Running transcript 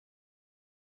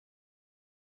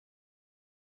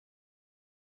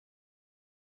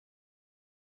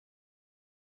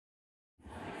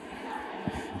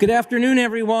Good afternoon,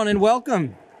 everyone, and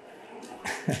welcome.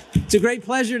 It's a great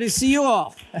pleasure to see you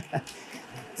all.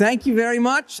 Thank you very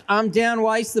much. I'm Dan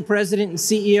Weiss, the president and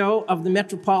CEO of the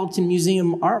Metropolitan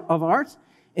Museum of Art,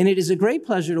 and it is a great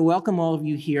pleasure to welcome all of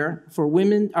you here for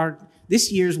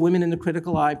this year's Women in the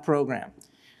Critical Eye program.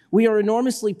 We are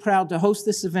enormously proud to host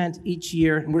this event each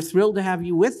year, and we're thrilled to have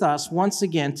you with us once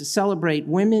again to celebrate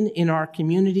women in our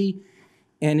community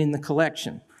and in the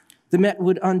collection. The Met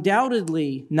would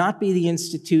undoubtedly not be the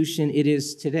institution it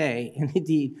is today, and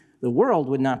indeed, the world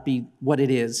would not be what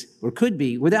it is, or could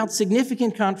be, without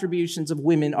significant contributions of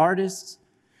women artists,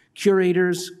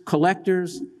 curators,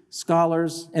 collectors,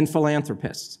 scholars, and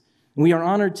philanthropists. We are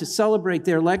honored to celebrate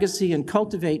their legacy and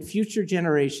cultivate future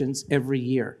generations every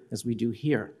year, as we do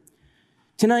here.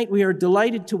 Tonight, we are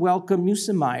delighted to welcome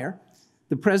Musa Mayer,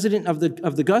 the president of the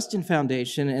Guston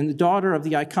Foundation and the daughter of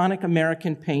the iconic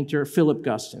American painter Philip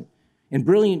Guston, and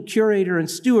brilliant curator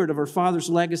and steward of her father's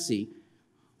legacy,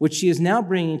 which she is now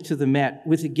bringing to the Met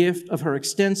with a gift of her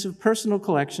extensive personal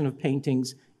collection of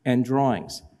paintings and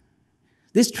drawings.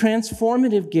 This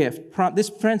transformative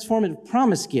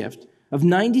promise gift of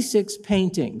 96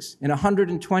 paintings and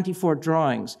 124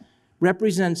 drawings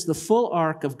represents the full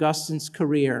arc of Guston's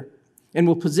career and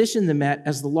will position the Met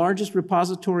as the largest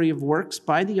repository of works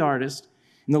by the artist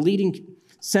and the leading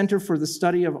center for the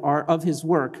study of his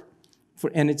work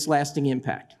and its lasting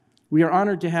impact. We are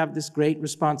honored to have this great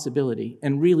responsibility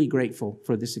and really grateful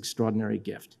for this extraordinary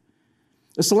gift.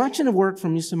 A selection of work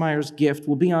from Musa Mayer's gift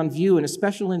will be on view in a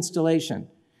special installation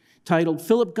titled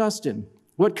Philip Guston,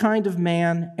 What Kind of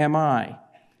Man Am I?,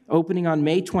 opening on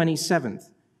May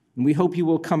 27th, and we hope you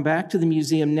will come back to the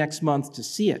museum next month to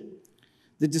see it.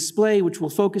 The display, which will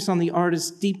focus on the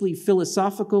artist's deeply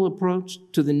philosophical approach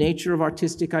to the nature of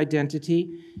artistic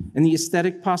identity and the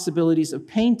aesthetic possibilities of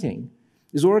painting,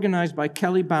 is organized by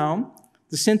Kelly Baum,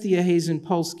 the Cynthia, Hazen,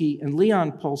 Polsky, and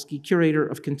Leon Polsky Curator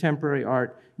of Contemporary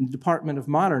Art in the Department of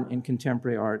Modern and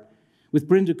Contemporary Art, with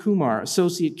Brinda Kumar,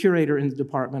 Associate Curator in the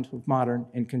Department of Modern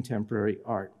and Contemporary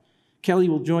Art. Kelly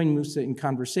will join Musa in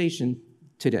conversation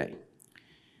today.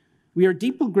 We are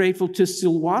deeply grateful to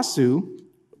Silwasu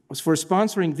for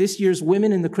sponsoring this year's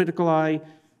Women in the Critical Eye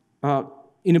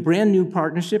in a brand new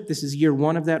partnership. This is year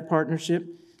one of that partnership,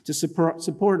 to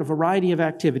support a variety of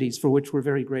activities for which we're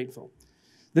very grateful.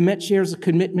 The Met shares a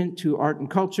commitment to art and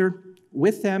culture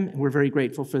with them, and we're very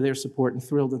grateful for their support and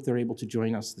thrilled that they're able to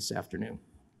join us this afternoon.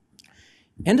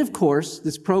 And of course,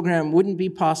 this program wouldn't be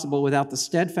possible without the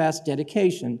steadfast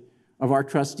dedication of our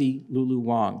trustee, Lulu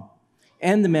Wong,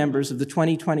 and the members of the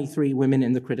 2023 Women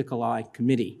in the Critical Eye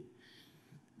Committee,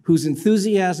 whose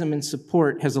enthusiasm and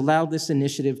support has allowed this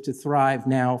initiative to thrive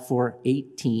now for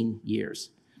 18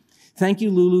 years. Thank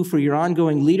you, Lulu, for your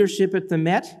ongoing leadership at the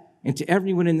Met, and to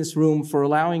everyone in this room for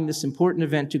allowing this important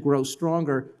event to grow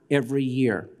stronger every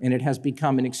year, and it has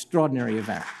become an extraordinary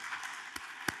event.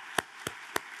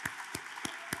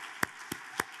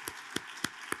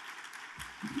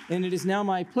 And it is now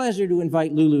my pleasure to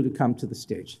invite Lulu to come to the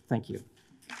stage. Thank you.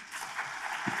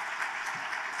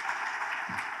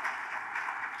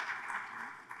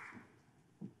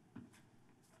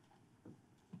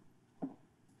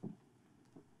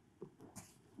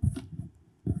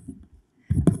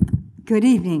 Good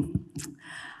evening.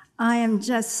 I am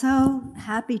just so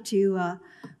happy to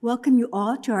welcome you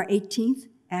all to our 18th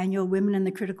annual Women in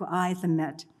the Critical Eye at the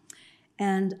Met.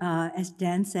 And as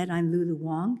Dan said, I'm Lulu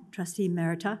Wong, trustee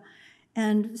emerita,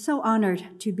 and so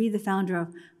honored to be the founder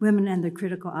of Women in the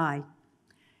Critical Eye.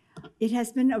 It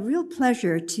has been a real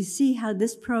pleasure to see how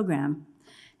this program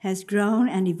has grown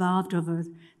and evolved over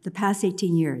the past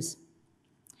 18 years.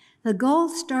 The goal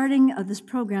starting of this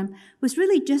program was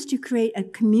really just to create a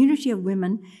community of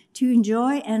women to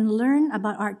enjoy and learn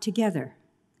about art together,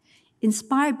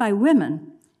 inspired by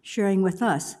women sharing with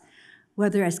us,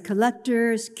 whether as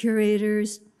collectors,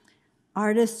 curators,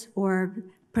 artists, or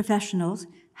professionals,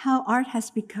 how art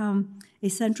has become a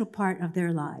central part of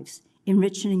their lives,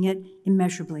 enriching it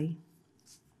immeasurably.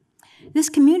 This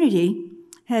community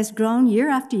has grown year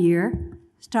after year,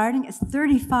 starting at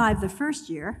 35 the first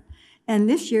year, and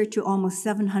this year to almost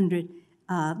 700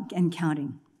 and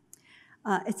counting.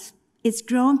 It's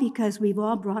grown because we've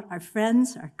all brought our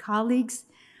friends, our colleagues,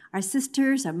 our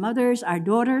sisters, our mothers, our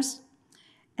daughters,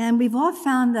 and we've all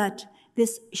found that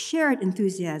this shared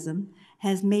enthusiasm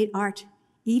has made art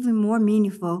even more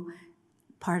meaningful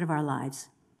part of our lives.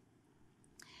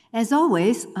 As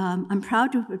always, I'm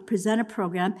proud to present a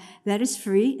program that is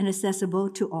free and accessible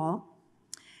to all.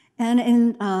 And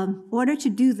in order to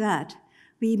do that,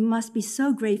 we must be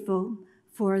so grateful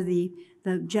for the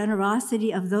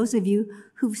generosity of those of you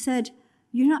who've said,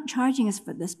 you're not charging us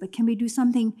for this, but can we do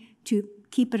something to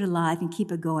keep it alive and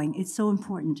keep it going. It's so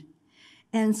important.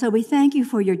 And so we thank you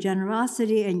for your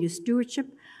generosity and your stewardship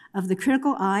of the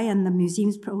Critical Eye and the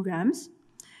museum's programs.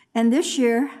 And this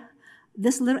year,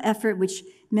 this little effort, which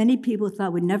many people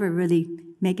thought would never really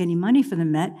make any money for the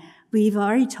Met, we've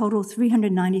already totaled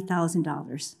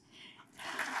 $390,000.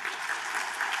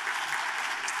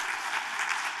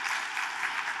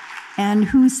 And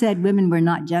who said women were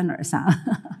not generous, huh?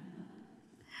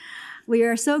 We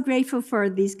are so grateful for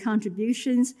these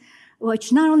contributions,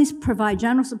 which not only provide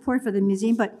general support for the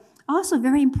museum, but also,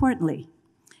 very importantly,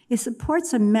 it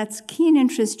supports the Met's keen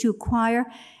interest to acquire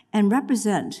and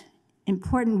represent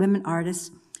important women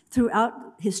artists throughout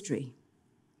history.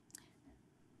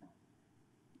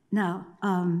 Now,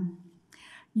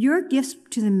 your gifts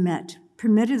to the Met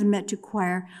permitted the Met to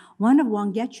acquire one of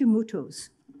Wangechu Muto's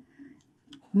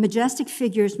majestic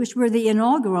figures, which were the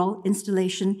inaugural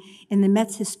installation in the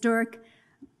Met's historic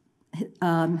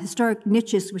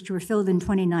niches, which were filled in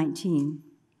 2019.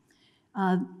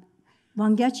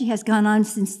 Wangechi has gone on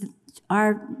since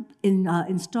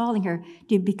installing her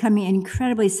to becoming an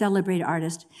incredibly celebrated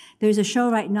artist. There's a show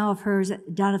right now of hers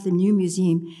down at the New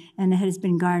Museum, and it has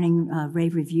been garnering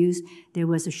rave reviews. There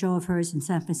was a show of hers in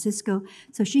San Francisco.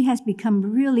 So she has become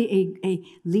really a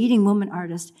leading woman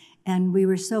artist, and we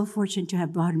were so fortunate to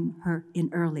have brought her in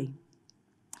early.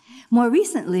 More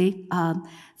recently,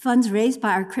 funds raised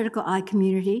by our Critical Eye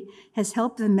community has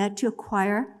helped the Met to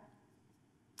acquire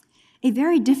a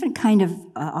very different kind of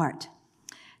art.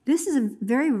 This is a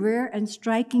very rare and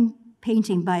striking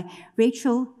painting by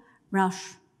Rachel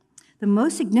Rausch, the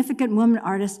most significant woman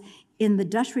artist in the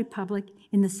Dutch Republic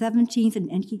in the 17th and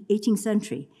 18th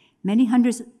century, many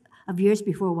hundreds of years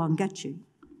before Wangechu.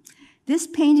 This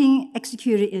painting,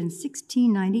 executed in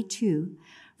 1692,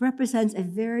 represents a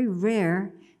very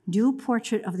rare dual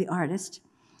portrait of the artist,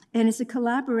 and it's a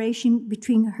collaboration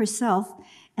between herself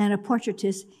and a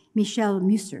portraitist, Michel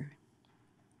Musser.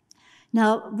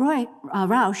 Now,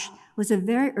 Rausch was a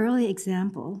very early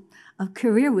example of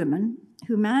career women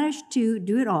who managed to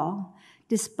do it all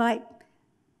despite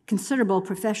considerable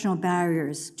professional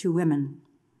barriers to women.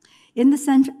 In the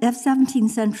 17th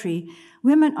century,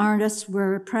 women artists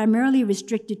were primarily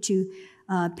restricted to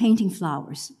painting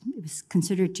flowers. It was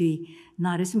considered to be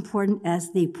not as important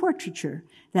as the portraiture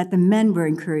that the men were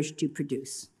encouraged to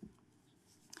produce.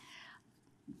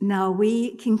 Now,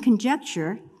 we can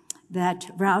conjecture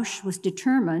that Rausch was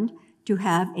determined to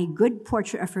have a good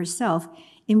portrait of herself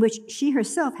in which she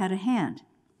herself had a hand.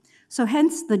 So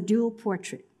hence the dual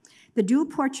portrait. The dual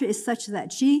portrait is such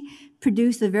that she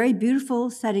produced a very beautiful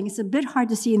setting. It's a bit hard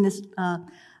to see in this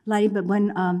lighting, but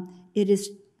when it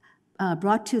is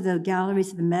brought to the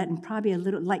galleries of the Met and probably a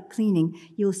little light cleaning,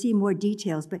 you'll see more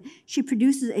details. But she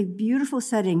produces a beautiful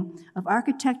setting of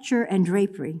architecture and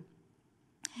drapery.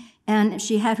 And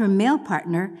she had her male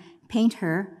partner paint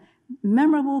her.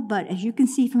 Memorable, but as you can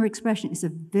see from her expression, it's a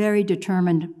very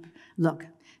determined look.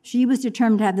 She was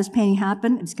determined to have this painting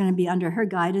happen. It's going to be under her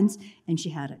guidance, and she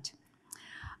had it.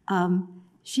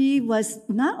 She was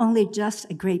not only just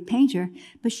a great painter,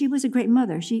 but she was a great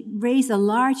mother. She raised a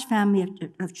large family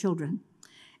of children,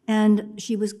 and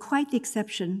she was quite the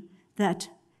exception that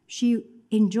she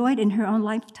enjoyed in her own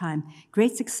lifetime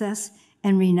great success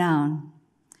and renown.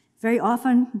 Very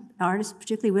often, artists,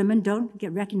 particularly women, don't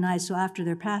get recognized until after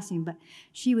their passing, but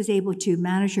she was able to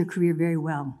manage her career very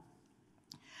well.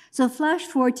 So flash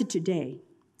forward to today.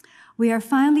 We are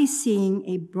finally seeing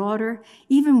a broader,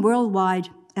 even worldwide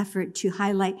effort to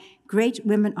highlight great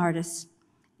women artists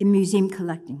in museum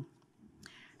collecting.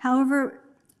 However,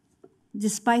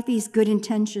 despite these good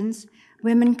intentions,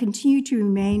 women continue to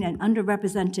remain an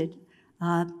underrepresented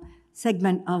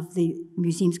segment of the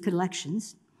museum's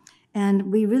collections.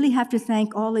 And we really have to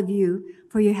thank all of you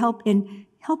for your help in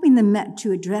helping the Met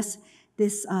to address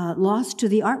this loss to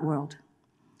the art world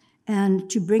and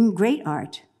to bring great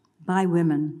art by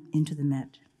women into the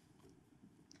Met.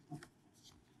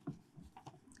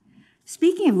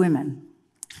 Speaking of women,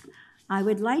 I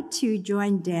would like to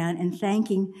join Dan in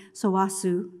thanking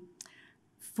Sowasu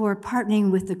for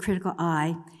partnering with the Critical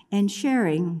Eye and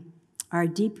sharing our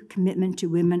deep commitment to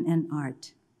women and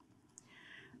art.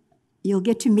 You'll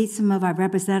get to meet some of our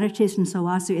representatives from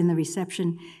Sowasu in the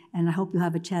reception, and I hope you'll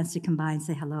have a chance to come by and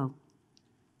say hello.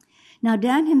 Now,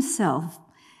 Dan himself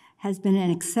has been an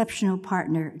exceptional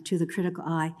partner to the Critical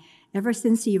Eye ever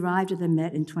since he arrived at the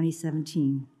Met in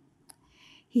 2017.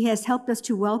 He has helped us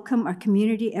to welcome our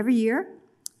community every year.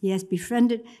 He has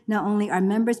befriended not only our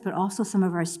members, but also some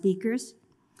of our speakers,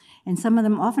 and some of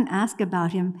them often ask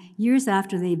about him years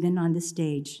after they've been on the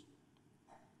stage.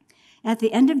 At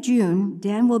the end of June,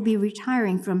 Dan will be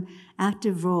retiring from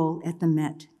active role at the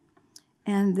Met.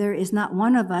 And there is not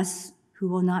one of us who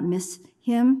will not miss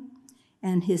him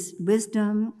and his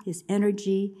wisdom, his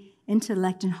energy,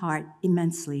 intellect, and heart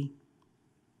immensely.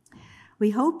 We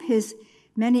hope his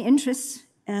many interests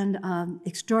and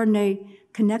extraordinary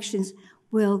connections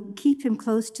will keep him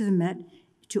close to the Met,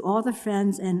 to all the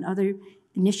friends and other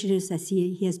initiatives that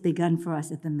he has begun for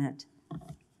us at the Met.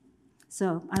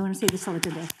 So I want to say this all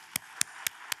today.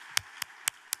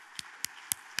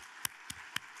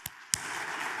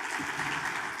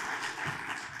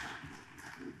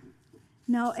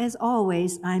 Now, as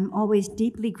always, I'm always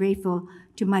deeply grateful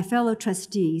to my fellow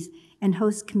trustees and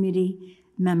host committee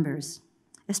members,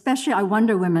 especially our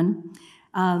Wonder Women,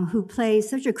 who play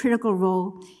such a critical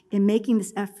role in making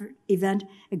this event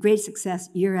a great success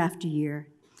year after year.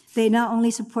 They not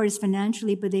only support us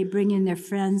financially, but they bring in their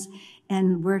friends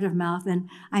and word of mouth, and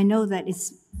I know that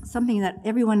it's something that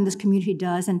everyone in this community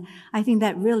does, and I think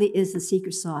that really is the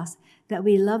secret sauce, that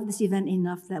we love this event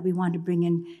enough that we want to bring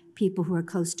in people who are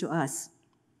close to us.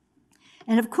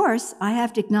 And of course, I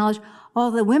have to acknowledge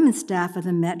all the women's staff of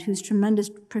the Met whose tremendous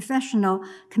professional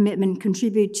commitment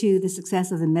contribute to the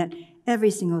success of the Met every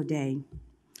single day.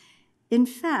 In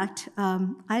fact,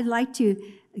 I'd like to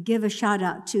give a shout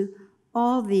out to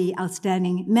all the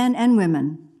outstanding men and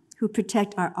women who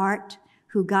protect our art,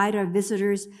 who guide our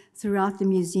visitors throughout the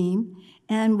museum,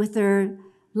 and with their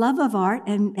love of art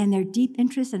and their deep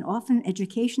interest and often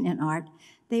education in art,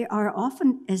 they are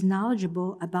often as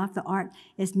knowledgeable about the art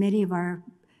as many of our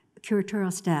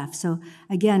curatorial staff. So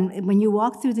again, when you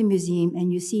walk through the museum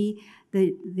and you see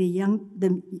the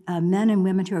men and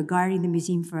women who are guarding the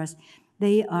museum for us,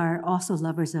 they are also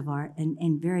lovers of art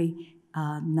and very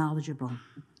knowledgeable.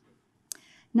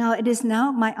 Now, it is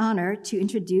now my honor to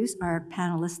introduce our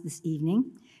panelists this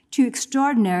evening, two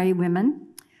extraordinary women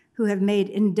who have made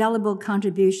indelible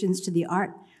contributions to the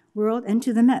art world and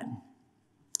to the Met.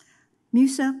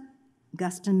 Musa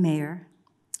Guston Mayer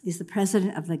is the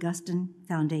president of the Guston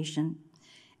Foundation,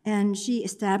 and she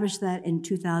established that in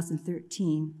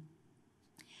 2013.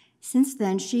 Since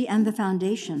then, she and the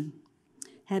foundation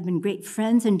have been great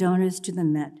friends and donors to the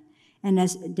Met, and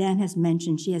as Dan has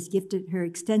mentioned, she has gifted her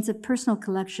extensive personal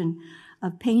collection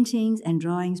of paintings and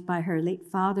drawings by her late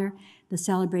father, the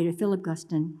celebrated Philip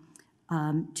Guston,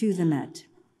 to the Met.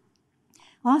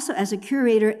 Also, as a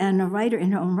curator and a writer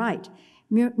in her own right,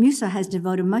 Musa has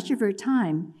devoted much of her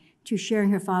time to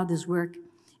sharing her father's work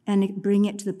and bringing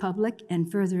it to the public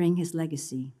and furthering his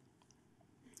legacy.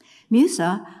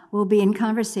 Musa will be in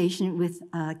conversation with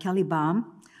Kelly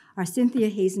Baum, our Cynthia,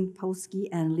 Hazen, Polsky,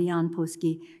 and Leon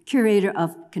Polsky, curator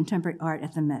of contemporary art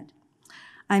at the Met.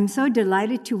 I'm so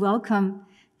delighted to welcome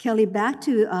Kelly back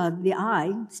to the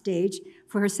Eye stage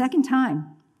for her second time.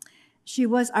 She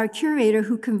was our curator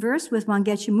who conversed with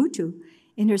Wangechi Mutu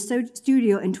in her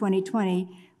studio in 2020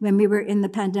 when we were in the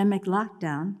pandemic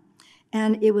lockdown.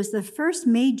 And it was the first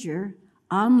major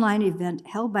online event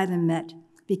held by the Met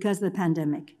because of the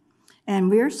pandemic. And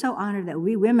we're so honored that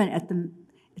we women at the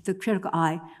Critical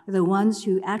Eye are the ones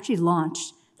who actually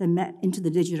launched the Met into the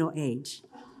digital age.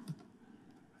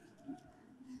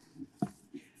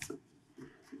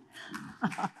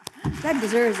 That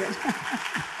deserves it.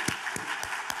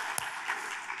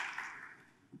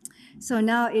 So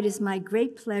now it is my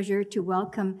great pleasure to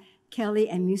welcome Kelly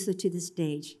and Musa to the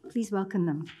stage. Please welcome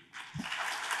them.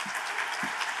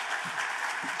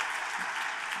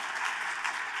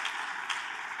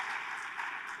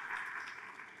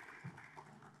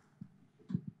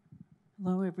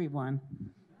 Hello, everyone.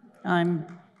 I'm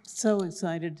so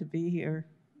excited to be here.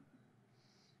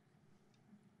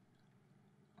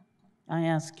 I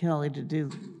asked Kelly to do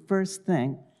the first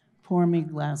thing, pour me a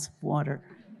glass of water.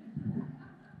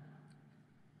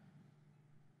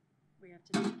 We have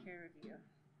to take care of you.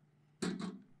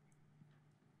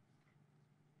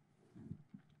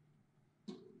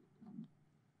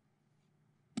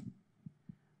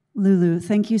 Lulu,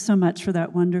 thank you so much for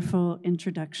that wonderful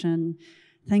introduction.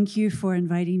 Thank you for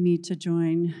inviting me to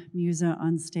join Musa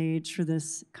on stage for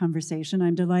this conversation.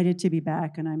 I'm delighted to be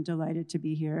back, and I'm delighted to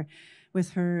be here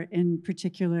with her in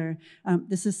particular.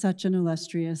 This is such an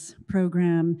illustrious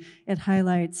program. It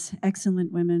highlights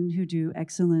excellent women who do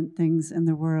excellent things in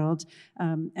the world,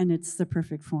 and it's the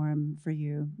perfect forum for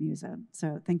you, Musa.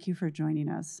 So thank you for joining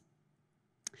us.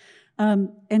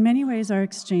 In many ways, our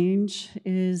exchange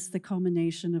is the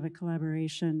culmination of a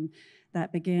collaboration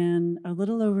that began a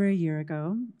little over a year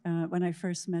ago when I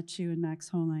first met you in Max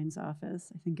Hollein's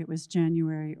office. I think it was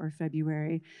January or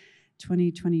February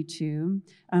 2022.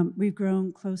 We've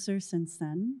grown closer since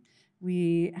then.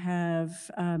 We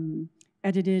have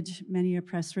edited many a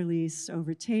press release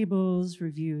over tables,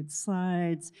 reviewed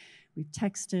slides. we've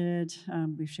texted,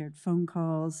 we've shared phone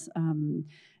calls, and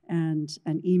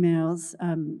emails.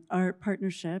 Our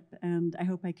partnership, and I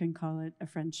hope I can call it a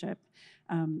friendship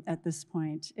at this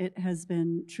point, it has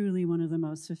been truly one of the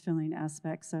most fulfilling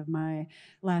aspects of my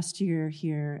last year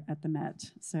here at the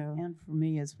Met. So, And for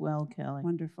me as well, Kelly.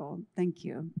 wonderful, thank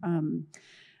you.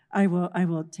 I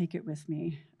will take it with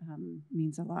me,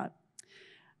 means a lot.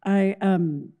 I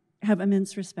have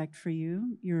immense respect for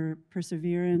you, your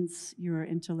perseverance, your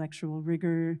intellectual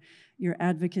rigor, your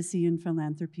advocacy and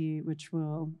philanthropy, which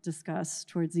we'll discuss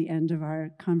towards the end of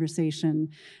our conversation.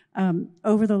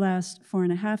 Over the last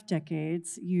 4.5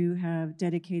 decades, you have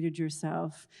dedicated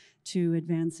yourself to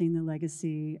advancing the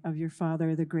legacy of your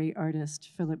father, the great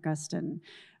artist, Philip Guston.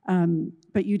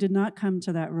 But you did not come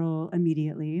to that role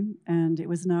immediately, and it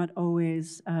was not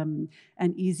always an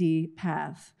easy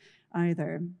path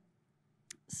either.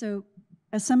 So,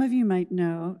 as some of you might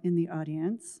know in the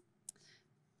audience,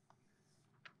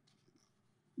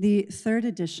 the 3rd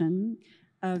edition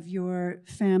of your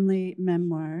family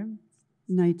memoir,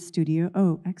 Night Studio.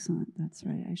 Oh, excellent, that's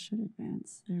right, I should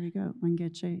advance. There we go,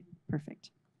 Wangeche,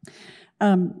 perfect.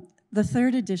 The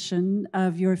 3rd edition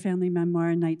of your family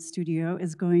memoir, Night Studio,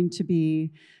 is going to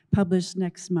be published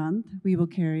next month. We will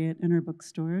carry it in our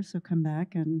bookstore, so come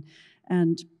back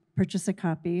and purchase a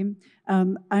copy.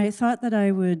 I thought that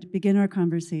I would begin our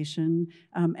conversation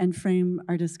and frame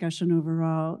our discussion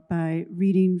overall by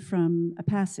reading from a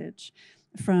passage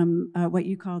from what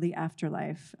you call the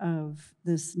afterlife of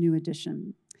this new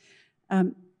edition.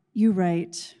 You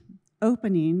write,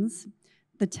 "Openings,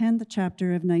 the 10th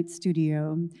chapter of Night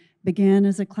Studio, began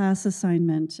as a class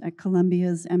assignment at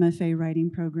Columbia's MFA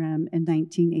writing program in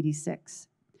 1986.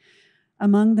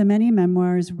 Among the many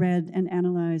memoirs read and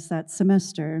analyzed that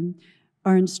semester,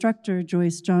 our instructor,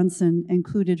 Joyce Johnson,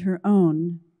 included her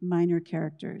own minor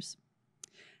characters.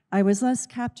 I was less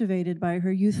captivated by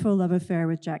her youthful love affair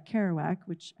with Jack Kerouac,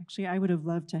 which actually I would have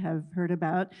loved to have heard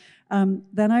about,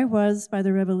 than I was by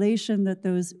the revelation that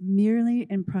those merely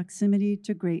in proximity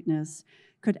to greatness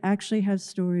could actually have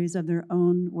stories of their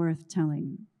own worth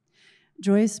telling.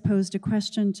 Joyce posed a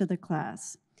question to the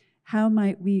class: how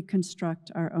might we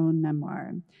construct our own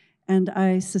memoir? And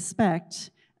I suspect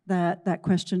that that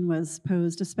question was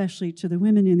posed especially to the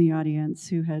women in the audience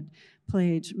who had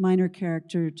played minor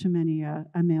character to many a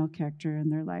male character in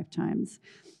their lifetimes.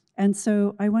 And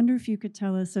so I wonder if you could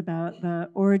tell us about the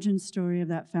origin story of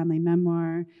that family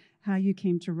memoir, how you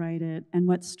came to write it, and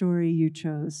what story you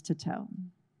chose to tell.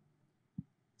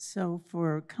 So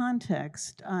for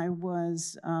context, I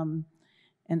was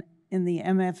in the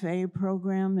MFA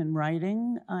program in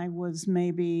writing. I was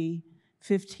maybe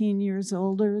 15 years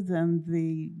older than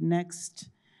the next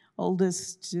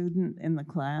oldest student in the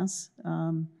class.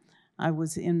 I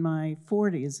was in my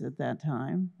 40s at that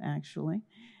time, actually.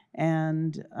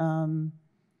 And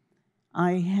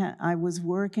I was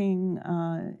working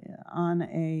on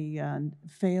a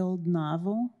failed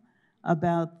novel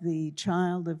about the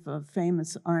child of a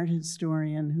famous art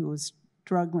historian who was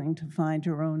struggling to find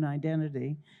her own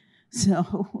identity.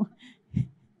 So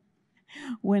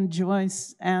when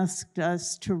Joyce asked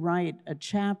us to write a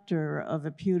chapter of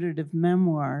a putative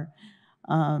memoir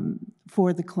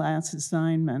for the class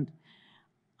assignment,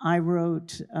 I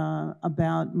wrote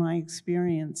about my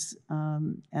experience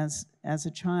as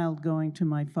a child going to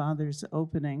my father's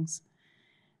openings,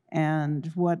 and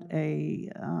what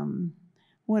a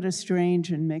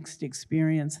strange and mixed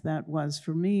experience that was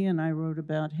for me. And I wrote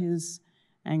about his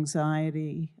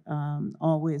anxiety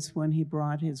always when he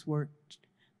brought his work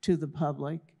to the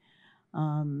public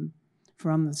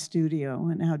from the studio,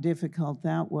 and how difficult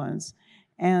that was.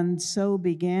 And so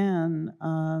began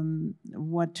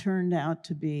what turned out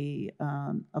to be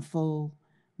a full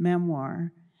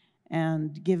memoir.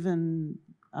 And given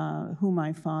who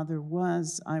my father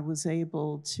was, I was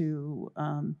able to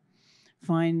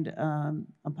find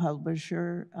a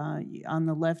publisher. On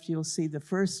the left, you'll see the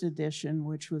first edition,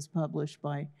 which was published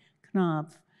by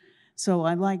Knopf. So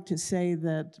I like to say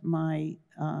that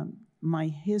my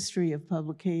history of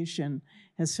publication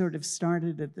has sort of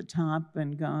started at the top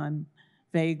and gone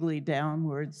vaguely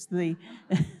downwards. The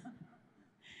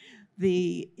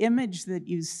image that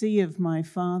you see of my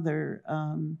father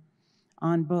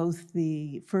on both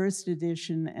the first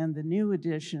edition and the new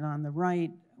edition on the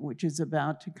right, which is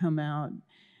about to come out,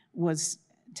 was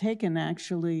taken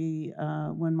actually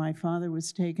when my father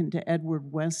was taken to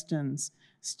Edward Weston's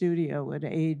studio at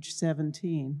age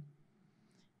 17.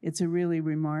 It's a really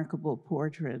remarkable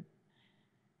portrait.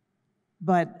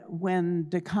 But when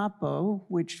Da Capo,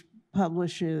 which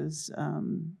publishes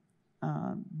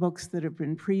books that have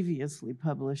been previously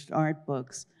published, art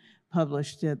books,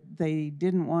 published it, they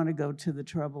didn't want to go to the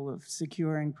trouble of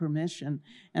securing permission.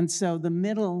 And so the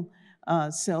middle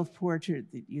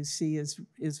self-portrait that you see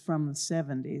is from the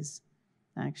 70s,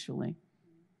 actually.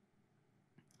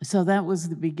 So that was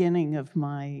the beginning of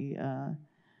my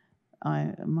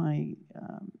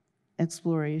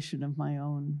exploration of my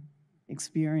own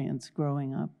experience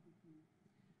growing up.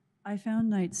 I found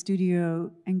Night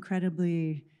Studio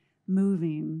incredibly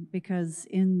moving because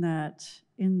in that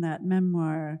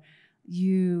memoir,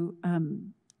 you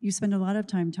spend a lot of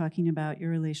time talking about your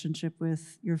relationship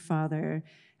with your father,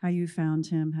 how you found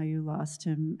him, how you lost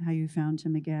him, how you found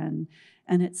him again,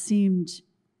 and it seemed,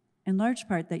 in large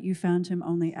part, that you found him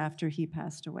only after he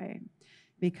passed away,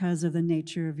 because of the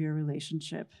nature of your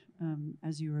relationship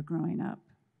as you were growing up.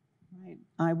 Right.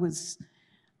 I was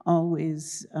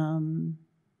always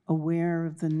aware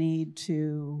of the need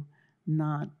to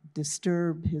not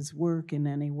disturb his work in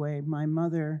any way. My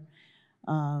mother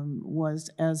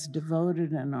was as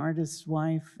devoted an artist's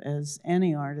wife as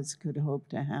any artist could hope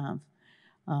to have,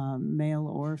 male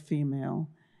or female.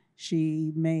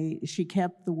 She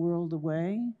kept the world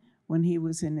away. When he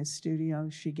was in his studio,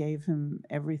 she gave him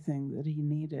everything that he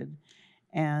needed.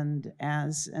 And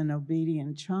as an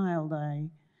obedient child, I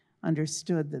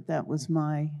understood that that was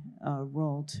my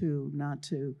role too, not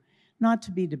to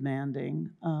be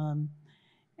demanding.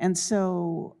 And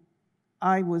so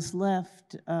I was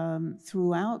left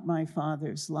throughout my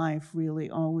father's life really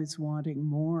always wanting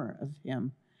more of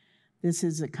him. This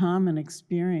is a common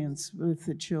experience with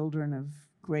the children of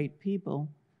great people,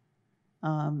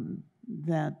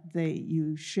 that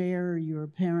you share your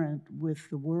parent with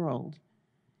the world.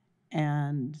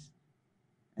 And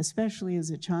especially as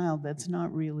a child, that's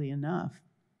not really enough.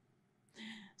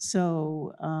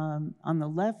 So on the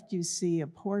left, you see a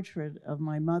portrait of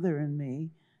my mother and me.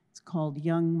 It's called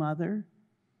Young Mother.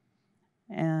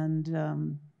 And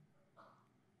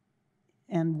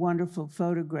wonderful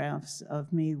photographs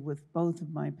of me with both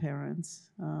of my parents,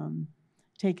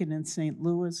 taken in St.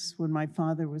 Louis when my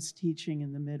father was teaching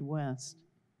in the Midwest.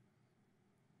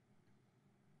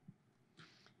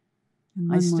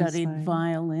 I studied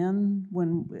violin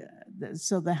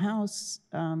so the house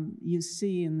you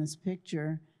see in this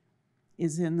picture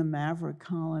is in the Maverick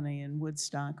Colony in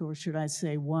Woodstock, or should I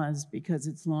say was, because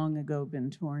it's long ago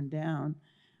been torn down.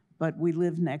 But we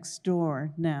live next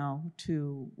door now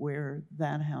to where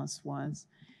that house was.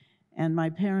 And my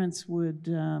parents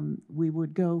we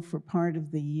would go for part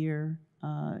of the year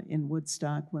in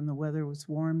Woodstock when the weather was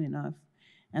warm enough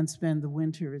and spend the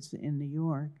winters in New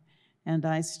York. And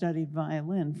I studied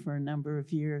violin for a number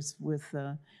of years with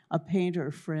a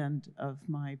painter friend of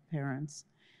my parents,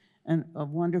 and a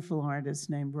wonderful artist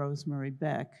named Rosemary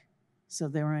Beck. So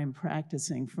there I am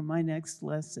practicing for my next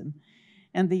lesson.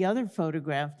 And the other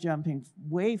photograph, jumping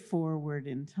way forward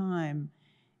in time,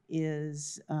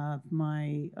 is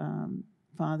my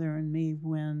father and me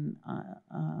when,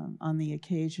 on the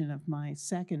occasion of my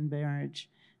second marriage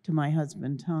to my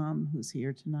husband, Tom, who's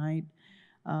here tonight,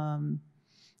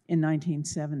 in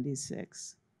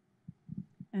 1976.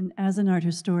 And as an art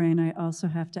historian, I also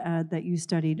have to add that you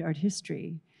studied art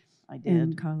history. I did.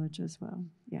 In college as well,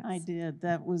 yes. I did.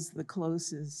 That was the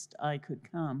closest I could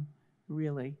come,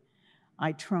 really.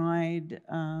 I tried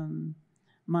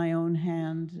my own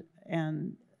hand,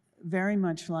 and very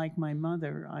much like my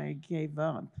mother, I gave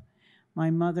up. My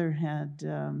mother had,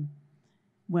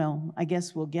 well, I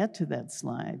guess we'll get to that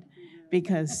slide,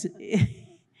 because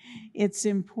it's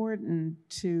important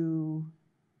to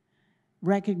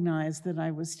recognize that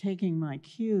I was taking my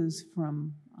cues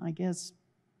from, I guess,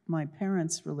 my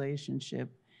parents' relationship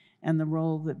and the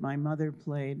role that my mother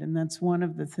played. And that's one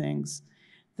of the things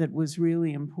that was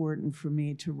really important for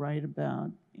me to write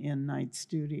about in Night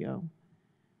Studio,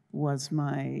 was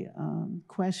my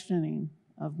questioning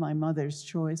of my mother's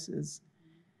choices,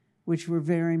 which were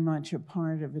very much a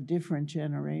part of a different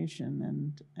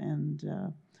generation. And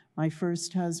my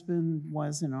first husband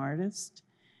was an artist,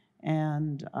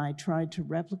 and I tried to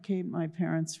replicate my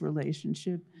parents'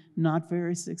 relationship, not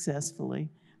very successfully.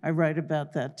 I write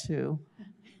about that too.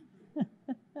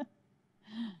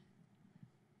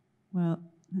 Well,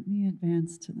 let me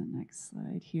advance to the next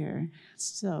slide here.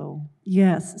 So.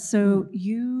 Yes, so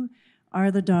you are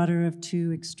the daughter of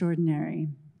two extraordinary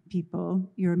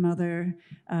people. Your mother,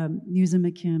 Musa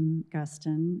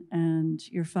Guston, and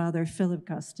your father, Philip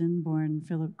Guston, born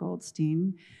Philip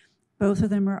Goldstein. Both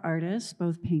of them were artists,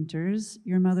 both painters.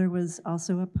 Your mother was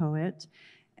also a poet.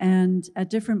 And at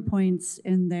different points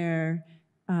in their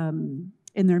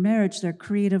marriage, their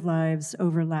creative lives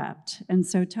overlapped. And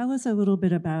so tell us a little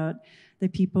bit about the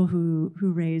people who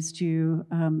raised you,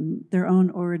 their own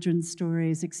origin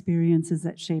stories, experiences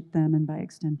that shaped them, and by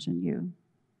extension, you.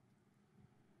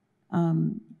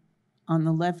 On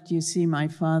the left, you see my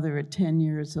father at 10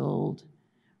 years old,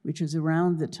 which is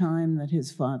around the time that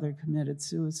his father committed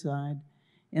suicide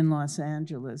in Los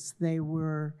Angeles.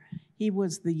 He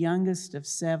was the youngest of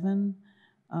 7,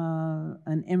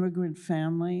 an immigrant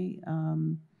family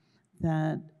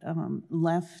that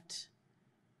left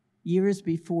years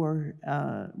before,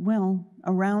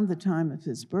 around the time of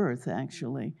his birth,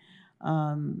 actually,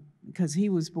 because he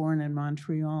was born in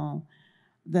Montreal,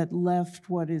 that left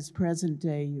what is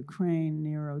present-day Ukraine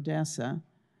near Odessa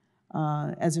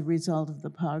as a result of the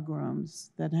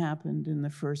pogroms that happened in the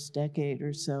first decade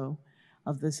or so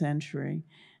of the century.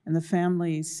 And the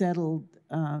family settled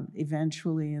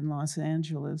eventually in Los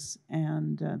Angeles,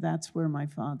 and that's where my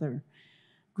father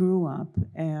grew up.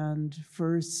 And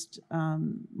first,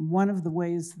 one of the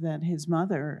ways that his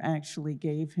mother actually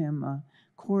gave him a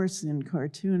course in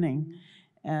cartooning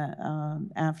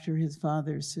after his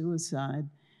father's suicide.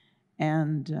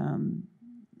 And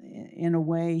in a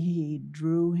way, he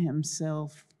drew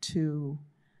himself to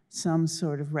some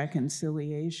sort of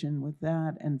reconciliation with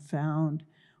that and found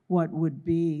what would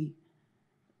be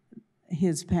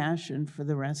his passion for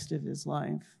the rest of his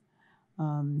life.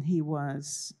 He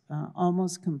was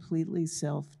almost completely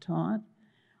self-taught,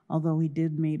 although he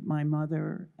did meet my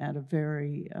mother at a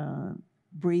very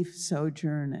brief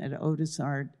sojourn at Otis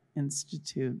Art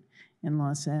Institute in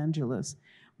Los Angeles.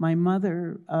 My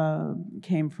mother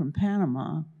came from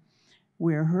Panama,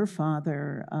 where her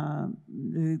father,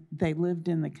 they lived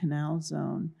in the Canal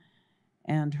Zone,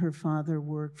 and her father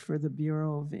worked for the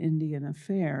Bureau of Indian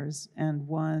Affairs and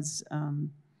was,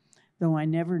 though I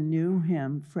never knew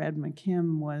him, Fred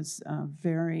McKim was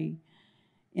very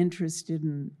interested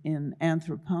in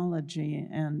anthropology,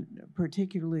 and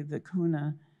particularly the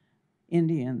Kuna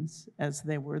Indians, as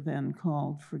they were then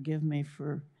called. Forgive me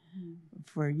for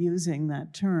using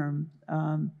that term.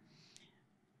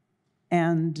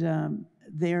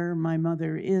 There my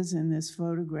mother is in this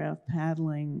photograph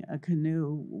paddling a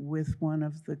canoe with one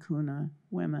of the Kuna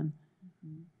women.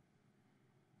 Mm-hmm.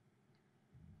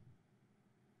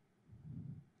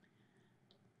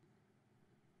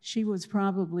 She was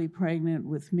probably pregnant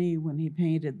with me when he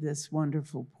painted this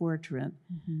wonderful portrait.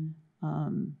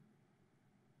 Mm-hmm.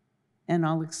 And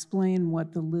I'll explain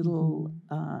what the little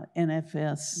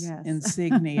NFS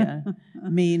insignia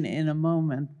mean in a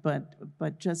moment,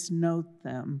 but just note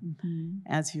them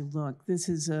as you look. This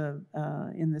is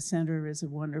in the center is a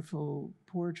wonderful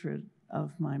portrait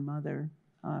of my mother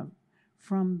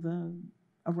from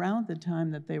around the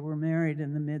time that they were married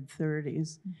in the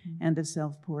mid-30s, and a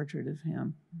self-portrait of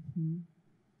him.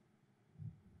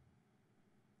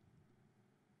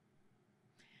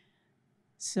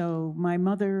 So my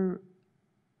mother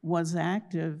was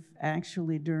active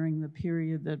actually during the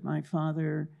period that my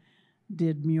father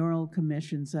did mural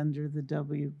commissions under the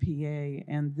WPA,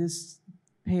 and this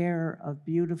pair of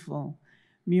beautiful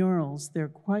murals, they're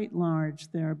quite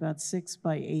large, they're about 6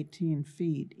 by 18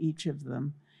 feet, each of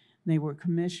them. They were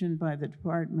commissioned by the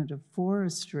Department of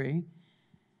Forestry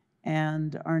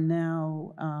and are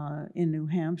now in New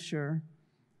Hampshire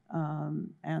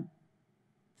at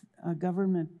a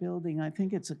government building. I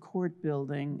think it's a court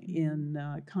building in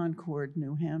Concord,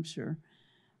 New Hampshire.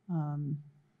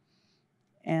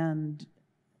 And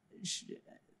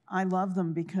I love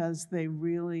them because they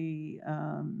really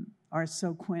are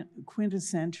so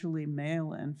quintessentially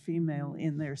male and female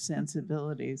in their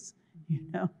sensibilities, you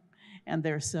know, and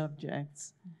their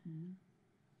subjects.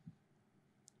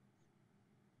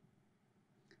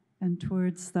 And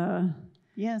towards the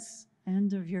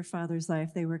end of your father's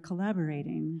life, they were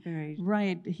collaborating very He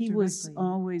directly. Was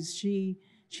always, she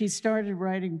started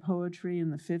writing poetry in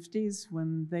the 50s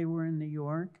when they were in New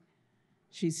York.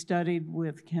 She studied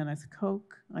with Kenneth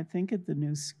Koch, I think at the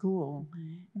New School,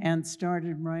 and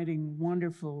started writing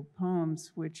wonderful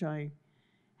poems, which I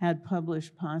had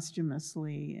published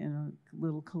posthumously in a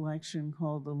little collection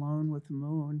called Alone with the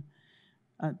Moon,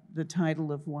 the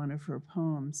title of one of her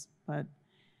poems. But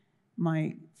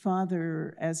my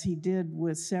father, as he did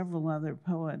with several other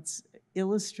poets,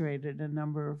 illustrated a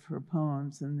number of her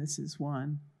poems, and this is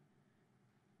one.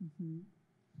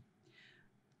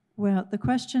 Well, the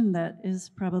question that is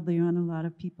probably on a lot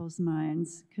of people's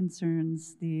minds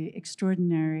concerns the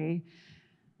extraordinary,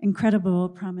 incredible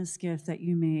promise gift that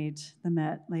you made the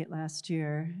Met late last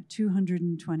year,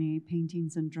 220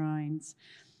 paintings and drawings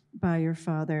by your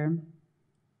father.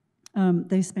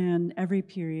 They span every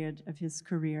period of his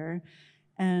career,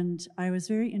 and I was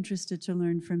very interested to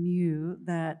learn from you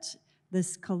that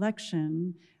this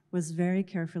collection was very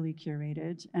carefully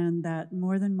curated, and that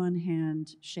more than one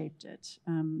hand shaped it,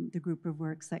 the group of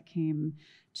works that came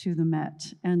to the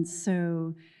Met. And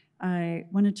so I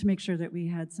wanted to make sure that we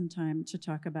had some time to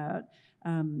talk about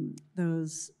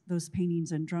those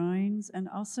paintings and drawings, and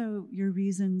also your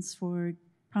reasons for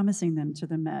promising them to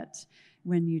the Met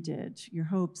when you did, your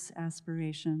hopes,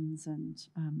 aspirations, and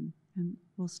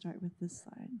we'll start with this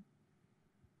slide.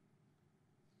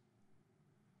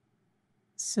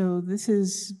 So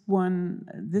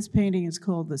this painting is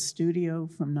called The Studio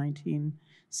from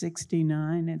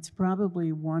 1969. It's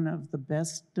probably one of the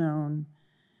best known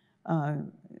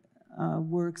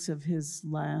works of his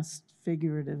last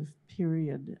figurative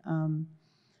period.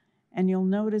 And you'll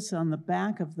notice on the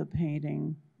back of the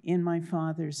painting, in my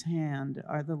father's hand,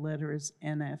 are the letters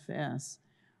NFS,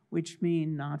 which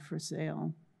mean not for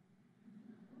sale.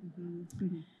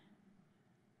 Mm-hmm.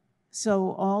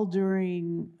 So all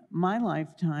during my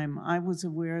lifetime, I was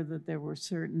aware that there were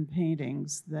certain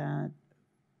paintings that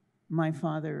my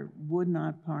father would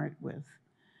not part with.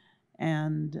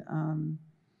 And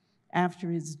after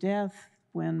his death,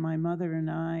 when my mother and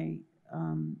I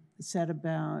set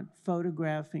about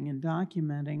photographing and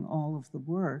documenting all of the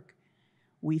work,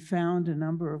 we found a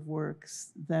number of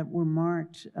works that were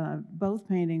marked, both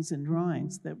paintings and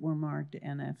drawings that were marked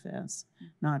NFS,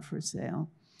 not for sale.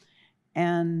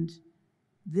 And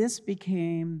this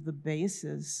became the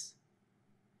basis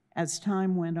as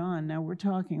time went on. Now we're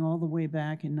talking all the way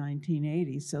back in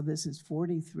 1980, so this is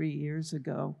 43 years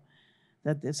ago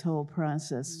that this whole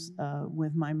process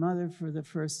with my mother for the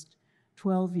first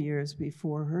 12 years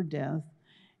before her death,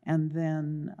 and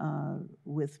then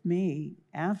with me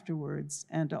afterwards,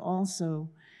 and also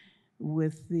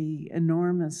with the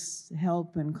enormous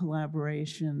help and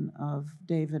collaboration of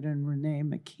David and Renee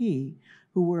McKee,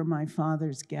 who were my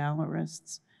father's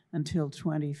gallerists until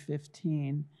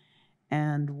 2015,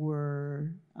 and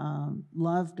were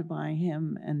loved by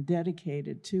him and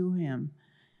dedicated to him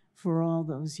for all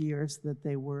those years that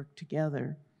they worked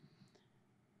together.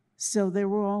 So there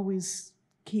were always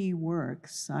key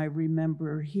works. I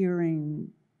remember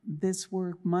hearing, this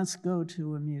work must go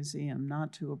to a museum,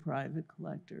 not to a private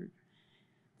collector.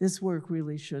 This work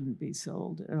really shouldn't be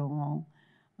sold at all.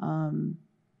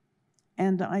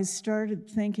 And I started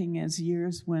thinking as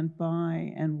years went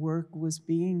by and work was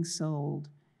being sold,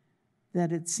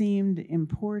 that it seemed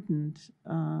important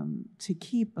to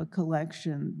keep a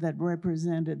collection that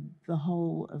represented the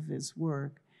whole of his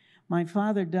work. My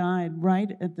father died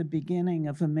right at the beginning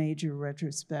of a major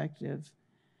retrospective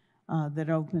that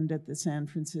opened at the San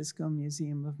Francisco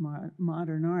Museum of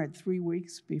Modern Art 3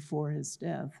 weeks before his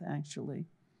death, actually.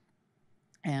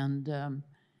 And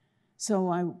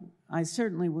so I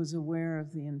certainly was aware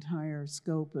of the entire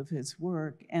scope of his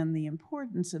work and the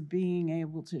importance of being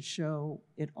able to show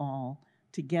it all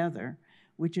together,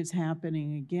 which is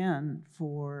happening again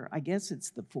for, I guess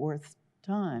it's the 4th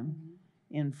time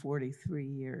in 43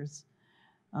 years.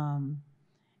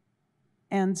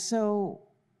 And so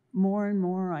more and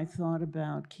more I thought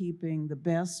about keeping the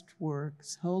best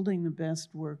works, holding the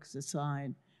best works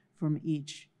aside from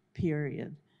each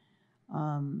period.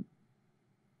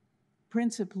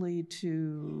 Principally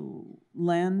to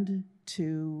lend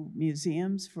to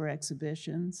museums for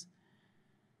exhibitions.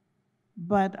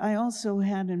 But I also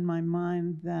had in my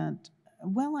mind that,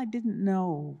 well, I didn't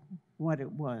know what it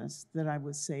was that I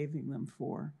was saving them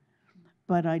for.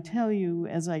 But I tell you,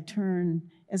 as I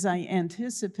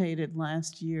anticipated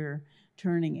last year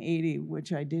turning 80,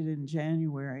 which I did in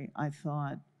January, I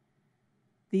thought,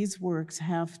 these works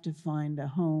have to find a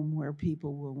home where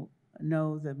people will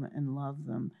know them and love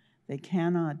them. They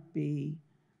cannot be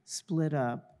split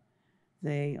up.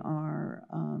 They are,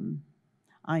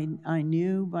 I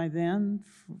knew by then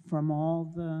from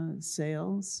all the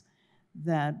sales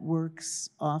that works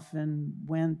often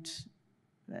went,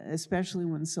 especially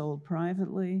when sold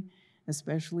privately,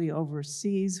 especially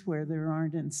overseas where there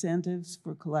aren't incentives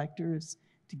for collectors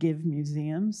to give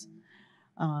museums,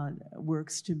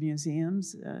 works to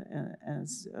museums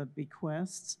as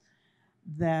bequests,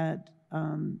 that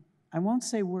I won't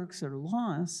say works are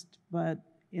lost, but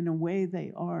in a way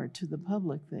they are, to the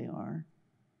public they are.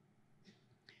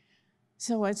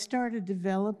 So I started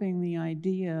developing the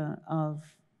idea of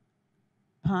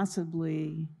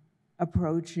possibly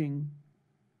approaching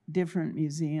different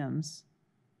museums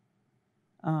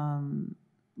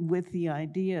with the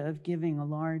idea of giving a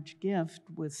large gift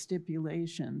with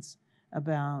stipulations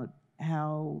about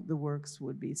how the works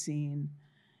would be seen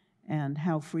and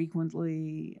how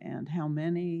frequently and how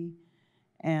many.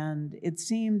 And it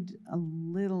seemed a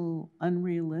little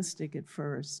unrealistic at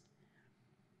first.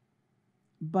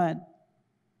 But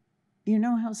you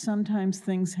know how sometimes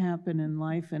things happen in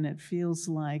life and it feels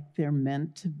like they're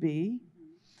meant to be?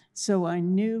 So I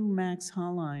knew Max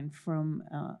Hollein from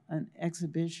an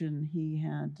exhibition he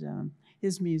had,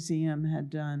 his museum had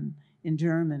done in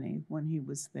Germany when he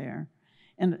was there.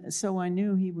 And so I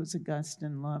knew he was a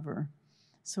Guston lover.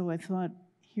 So I thought,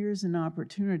 here's an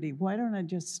opportunity. Why don't I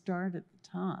just start at the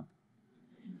top,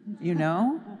 you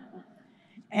know?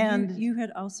 And you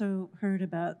had also heard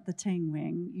about the Tang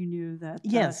Wing. You knew that.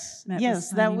 Yes,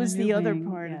 that was the other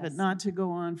part of it. Not to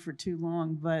go on for too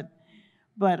long,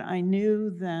 but I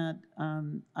knew that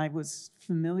I was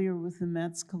familiar with the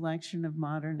Met's collection of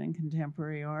modern and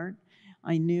contemporary art.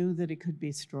 I knew that it could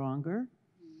be stronger.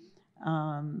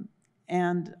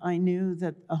 And I knew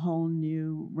that a whole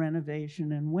new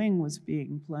renovation and wing was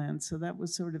being planned. So that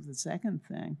was sort of the second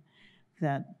thing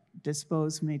that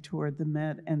disposed me toward the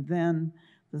Met. And then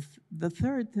the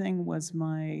third thing was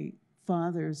my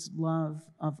father's love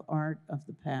of art of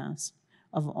the past,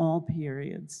 of all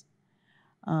periods.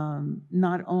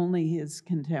 Not only his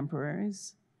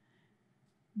contemporaries,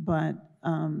 but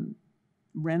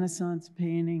Renaissance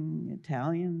painting,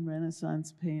 Italian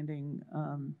Renaissance painting.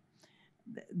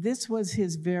 This was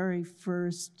his very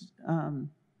first,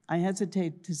 I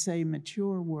hesitate to say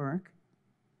mature work,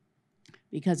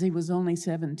 because he was only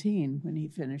 17 when he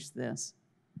finished this.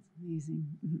 Amazing.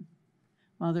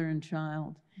 Mother and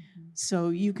child. Mm-hmm. So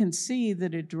you can see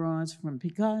that it draws from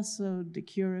Picasso, de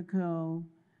Curator,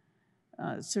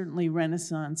 certainly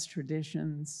Renaissance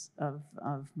traditions of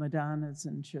Madonnas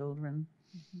and children.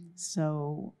 Mm-hmm.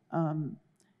 So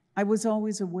I was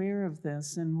always aware of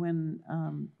this, and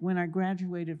when I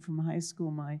graduated from high school,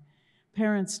 my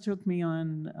parents took me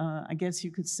on, I guess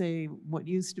you could say, what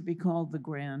used to be called the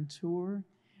Grand Tour.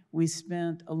 We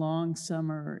spent a long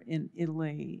summer in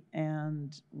Italy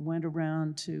and went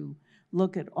around to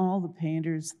look at all the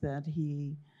painters that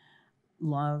he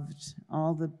loved,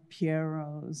 all the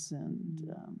Pierrots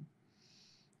and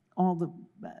all the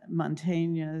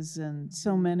Mantegnas and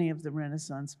so many of the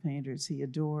Renaissance painters he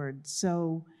adored.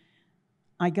 So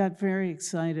I got very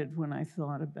excited when I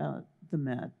thought about the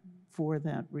Met for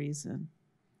that reason.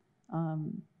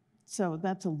 So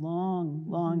that's a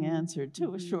long answer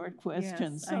to a short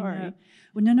question. Yes, sorry.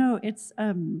 Well, no, it's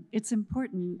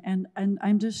important, and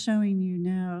I'm just showing you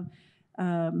now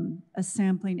a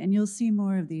sampling, and you'll see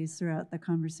more of these throughout the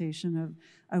conversation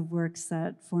of works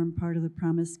that form part of the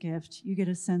Promised Gift. You get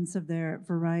a sense of their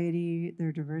variety,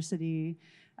 their diversity,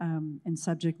 in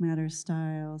subject matter,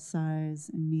 style, size,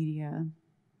 and media.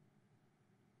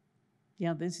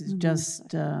 Yeah, this is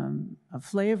just a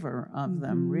flavor of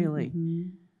them, really.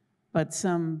 But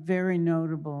some very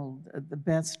notable, the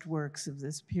best works of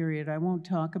this period. I won't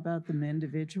talk about them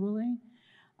individually.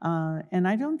 And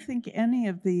I don't think any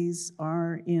of these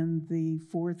are in the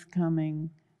forthcoming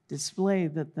display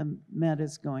that the Met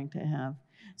is going to have.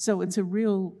 So it's a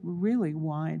really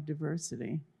wide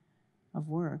diversity of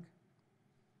work.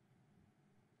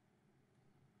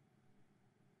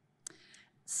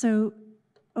 So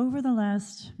over the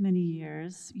last many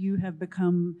years, you have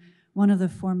become one of the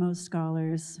foremost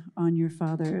scholars on your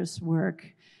father's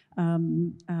work.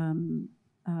 You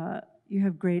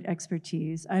have great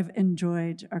expertise. I've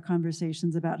enjoyed our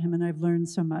conversations about him, and I've learned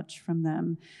so much from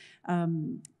them.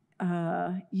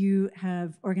 You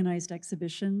have organized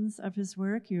exhibitions of his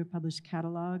work. You have published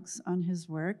catalogs on his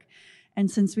work. And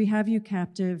since we have you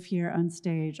captive here on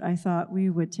stage, I thought we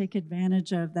would take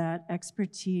advantage of that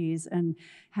expertise and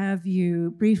have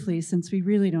you briefly, since we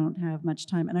really don't have much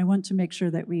time, and I want to make sure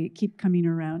that we keep coming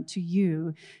around to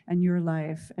you and your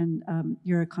life and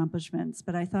your accomplishments,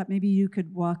 but I thought maybe you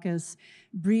could walk us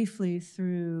briefly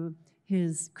through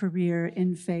his career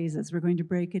in phases. We're going to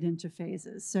break it into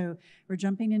phases. So we're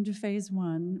jumping into phase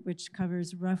one, which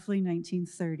covers roughly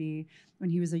 1930, when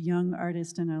he was a young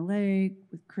artist in LA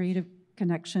with creative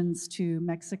connections to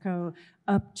Mexico,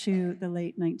 up to the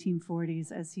late 1940s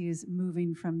as he's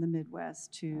moving from the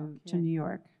Midwest to New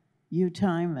York. You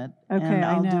time it, okay, and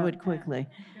I'll do it quickly.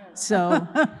 So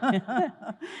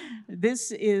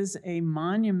this is a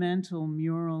monumental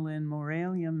mural in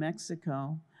Morelia,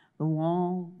 Mexico. The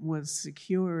wall was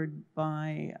secured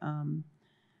by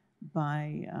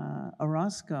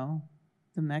Orozco,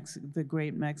 the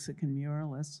great Mexican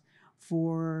muralist,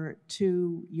 for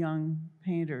two young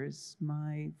painters,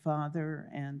 my father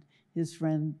and his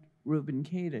friend Reuben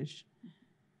Kadish.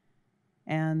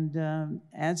 And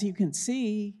as you can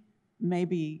see,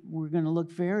 maybe we're going to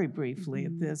look very briefly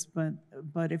at this,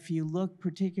 but if you look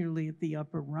particularly at the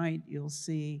upper right, you'll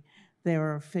see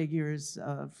there are figures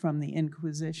from the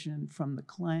Inquisition, from the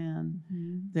Klan.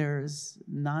 There's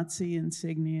Nazi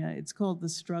insignia. It's called The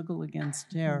Struggle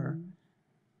Against Terror.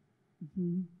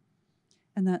 Mm-hmm.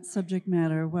 And that subject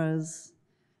matter was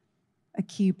a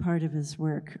key part of his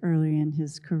work early in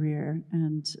his career,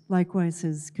 and likewise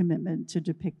his commitment to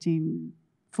depicting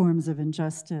forms of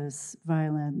injustice,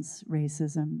 violence,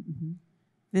 racism. Mm-hmm.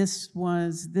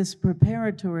 This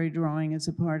preparatory drawing is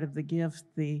a part of the gift.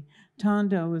 The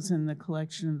Tondo is in the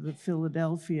collection of the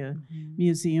Philadelphia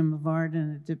Museum of Art,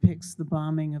 and it depicts the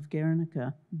bombing of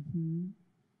Guernica. Mm-hmm.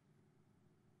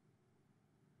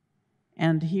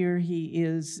 And here he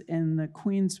is in the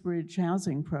Queensbridge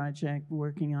housing project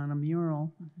working on a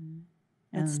mural. Mm-hmm.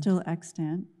 That's still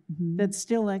extant. Mm-hmm. That's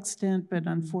still extant, but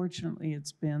unfortunately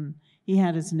he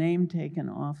had his name taken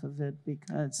off of it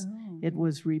because it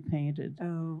was repainted.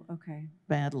 Oh, okay.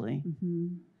 Badly. Mm-hmm.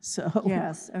 So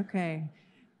yes, okay.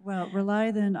 Well,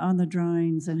 rely then on the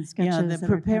drawings and sketches. Yeah, the that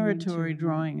preparatory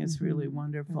drawing is really Mm-hmm.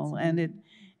 wonderful, That's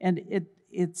and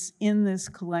it's in this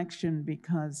collection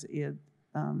because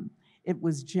it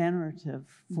was generative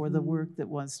for the work that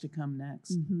was to come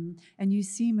next. Mm-hmm. And you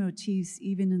see motifs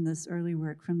even in this early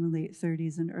work from the late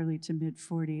 30s and early to mid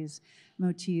 40s,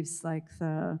 motifs like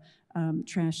the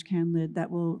trash can lid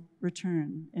that will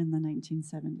return in the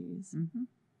 1970s. Mm-hmm.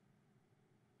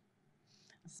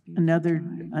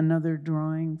 Another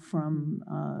drawing from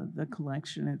the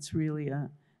collection. It's really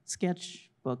a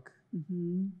sketchbook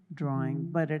drawing,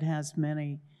 but it has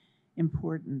many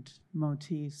important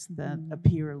motifs that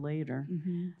appear later.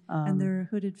 And there are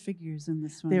hooded figures in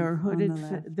this one. There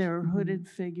are hooded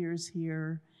figures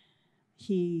here.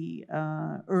 He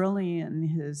early in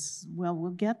his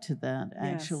we'll get to that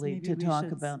actually to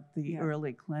talk about the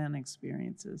early Klan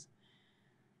experiences.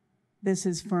 This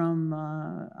is from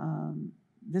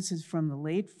the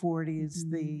late 40s.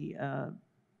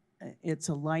 It's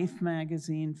a Life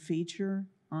magazine feature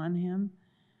on him.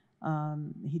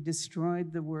 He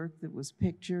destroyed the work that was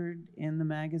pictured in the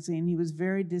magazine. He was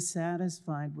very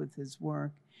dissatisfied with his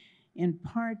work, in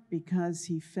part because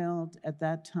he felt at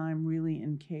that time really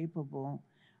incapable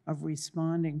of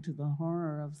responding to the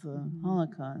horror of the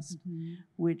Holocaust,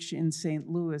 which in St.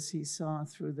 Louis he saw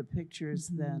through the pictures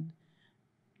that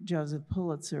Joseph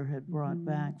Pulitzer had brought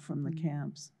back from the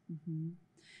camps.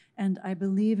 And I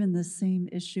believe in the same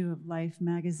issue of Life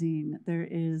magazine, there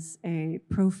is a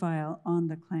profile on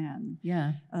the Klan.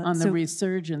 Yeah, on the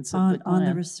resurgence of the Klan. On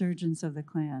the resurgence of the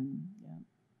Klan. Yeah.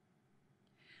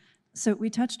 So we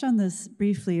touched on this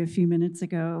briefly a few minutes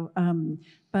ago,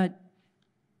 but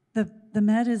the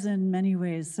Met is in many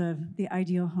ways the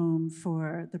ideal home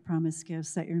for the promised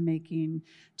gifts that you're making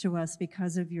to us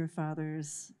because of your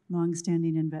father's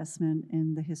longstanding investment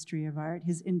in the history of art,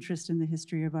 his interest in the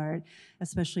history of art,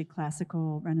 especially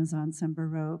classical, Renaissance, and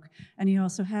Baroque. And he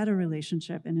also had a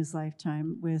relationship in his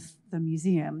lifetime with the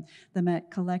museum. The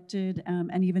Met collected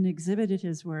and even exhibited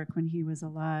his work when he was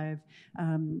alive,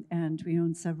 and we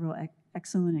own several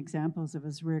excellent examples of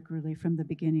his work really from the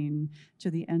beginning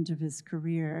to the end of his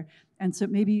career. And so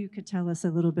maybe you could tell us a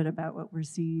little bit about what we're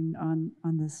seeing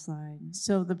on this slide.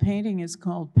 So the painting is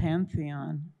called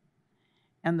Pantheon,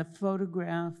 and the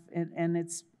photograph, and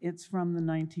it's from the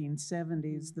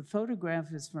 1970s. The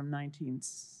photograph is from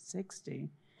 1960,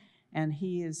 and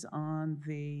he is on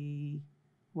the,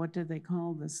 what do they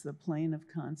call this, the plain of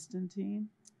Constantine?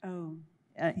 Oh.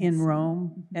 In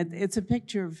Rome. It's a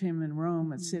picture of him in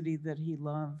Rome, a city that he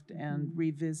loved and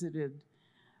revisited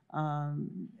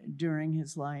during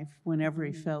his life whenever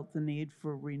he felt the need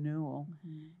for renewal.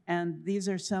 And these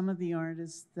are some of the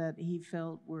artists that he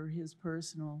felt were his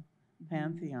personal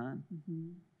pantheon.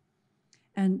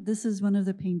 And this is one of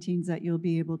the paintings that you'll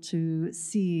be able to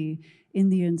see in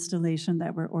the installation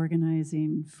that we're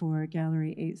organizing for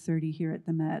Gallery 830 here at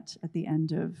the Met at the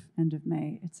end of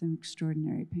May. It's an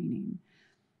extraordinary painting.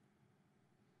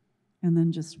 And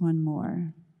then just one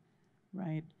more.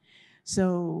 Right.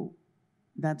 So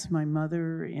that's my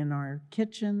mother in our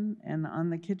kitchen, and on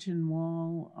the kitchen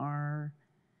wall are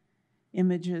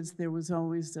images. There was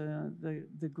always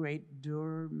the great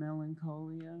Dur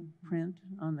Melancholia print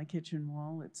on the kitchen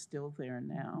wall. It's still there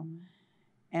now.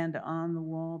 And on the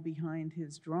wall behind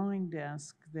his drawing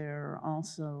desk, there are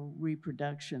also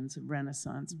reproductions of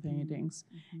Renaissance paintings.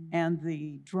 And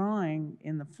the drawing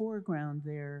in the foreground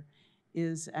there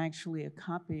is actually a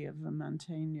copy of a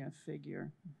Mantegna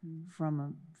figure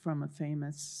from a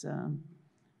famous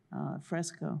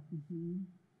fresco.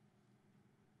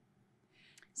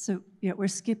 So yeah, we're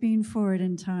skipping forward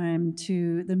in time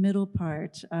to the middle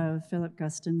part of Philip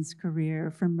Guston's career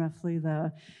from roughly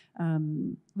the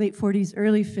late 40s,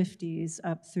 early 50s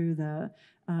up through the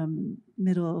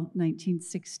middle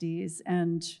 1960s.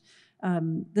 And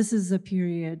this is a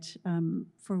period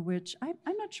for which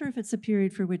I'm not not sure if it's a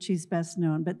period for which he's best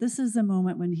known, but this is the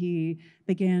moment when he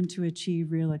began to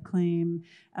achieve real acclaim.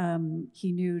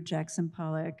 He knew Jackson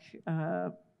Pollock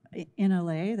in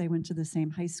LA. They went to the same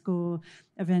high school.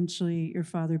 Eventually, your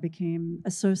father became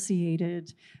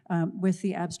associated with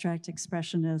the abstract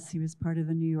expressionists. He was part of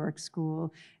the New York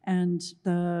school. And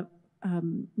the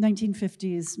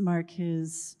 1950s mark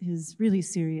his really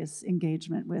serious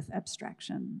engagement with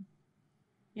abstraction.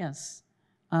 Yes.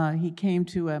 He came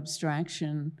to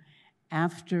abstraction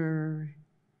after,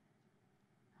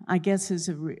 I guess as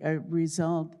a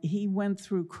result, he went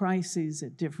through crises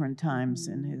at different times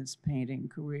in his painting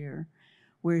career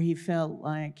where he felt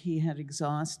like he had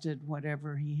exhausted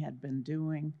whatever he had been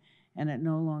doing and it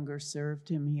no longer served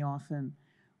him. He often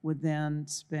would then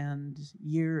spend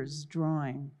years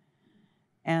drawing.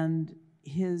 And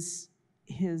his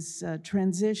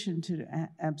transition to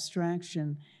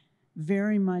abstraction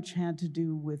very much had to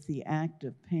do with the act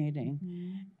of painting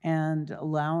and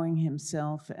allowing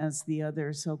himself, as the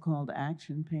other so-called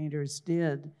action painters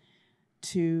did,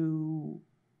 to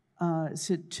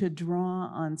draw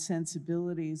on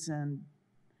sensibilities and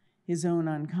his own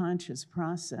unconscious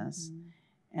process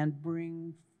and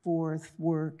bring forth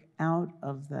work out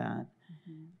of that.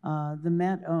 The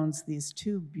Met owns these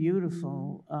two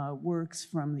beautiful works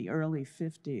from the early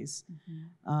 50s.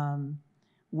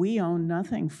 We own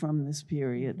nothing from this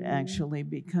period, actually,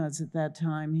 because at that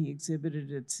time he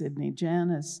exhibited at Sydney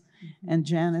Janis, and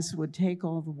Janis would take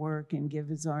all the work and give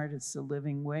his artists a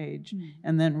living wage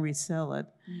and then resell it.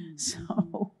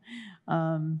 So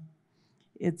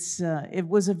it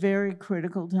was a very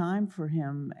critical time for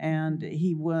him, and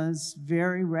he was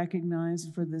very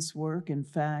recognized for this work. In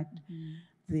fact,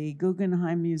 the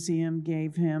Guggenheim Museum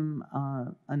gave him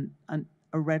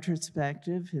a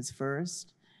retrospective, his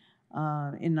first,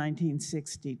 in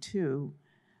 1962.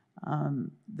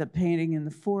 The painting in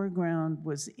the foreground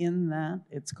was in that.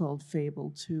 It's called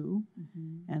Fable 2,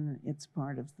 and it's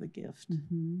part of the gift.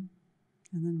 And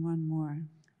then one more.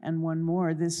 And one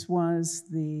more. This was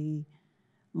the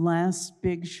last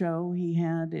big show he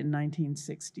had in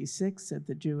 1966 at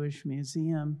the Jewish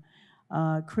Museum.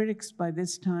 Critics by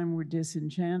this time were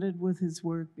disenchanted with his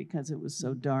work because it was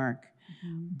so dark,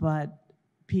 but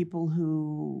people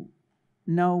who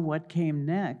know what came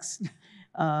next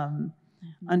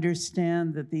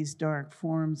understand that these dark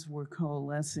forms were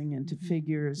coalescing into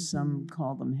figures. Some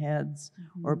call them heads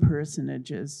or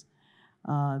personages.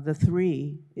 The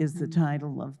Three is the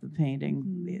title of the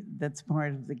painting. That's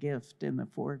part of the gift in the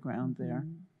foreground there.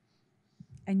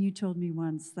 And you told me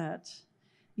once that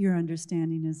your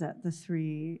understanding is that the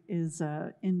Three is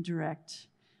an indirect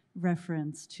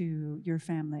reference to your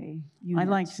family unit. I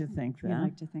like to think that. You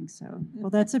like to think so. Well,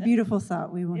 that's a beautiful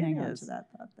thought. We will hang on to that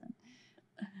thought then.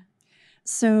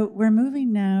 So we're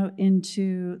moving now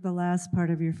into the last part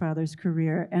of your father's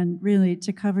career, and really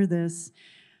to cover this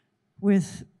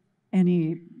with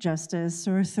any justice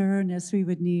or thoroughness, we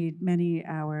would need many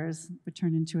hours. It would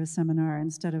turn into a seminar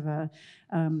instead of a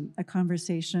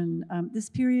conversation. This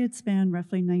period spanned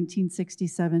roughly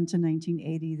 1967 to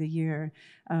 1980, the year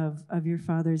of your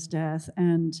father's death,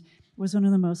 and was one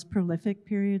of the most prolific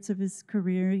periods of his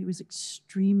career. He was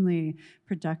extremely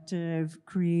productive,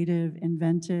 creative,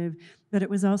 inventive, but it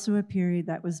was also a period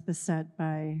that was beset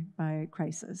by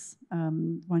crisis,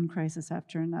 one crisis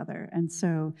after another. And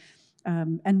so,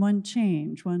 and one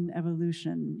change, one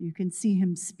evolution. You can see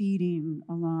him speeding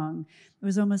along. It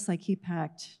was almost like he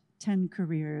packed 10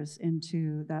 careers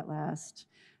into that last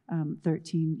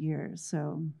 13 years.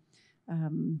 So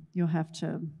you'll have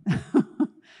to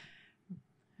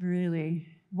really.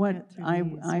 I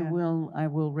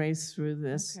will race through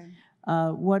this.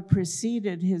 Okay. What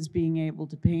preceded his being able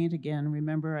to paint again,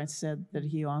 remember I said that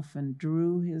he often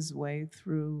drew his way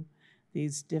through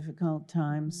these difficult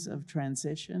times of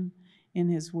transition in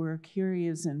his work. Here he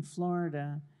is in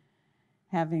Florida,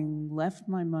 having left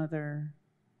my mother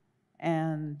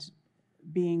and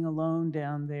being alone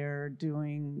down there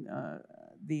doing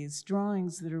these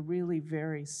drawings that are really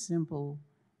very simple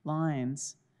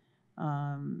lines.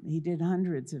 He did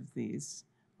hundreds of these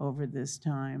over this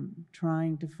time,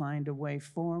 trying to find a way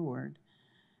forward.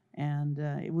 And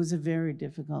it was a very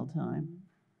difficult time.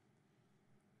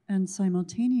 And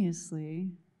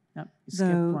simultaneously,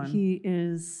 though he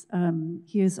is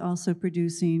also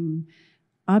producing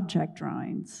object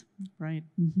drawings. Right.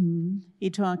 He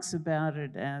talks about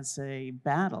it as a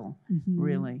battle,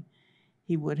 really.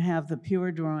 He would have the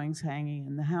pure drawings hanging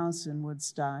in the house in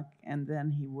Woodstock, and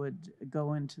then he would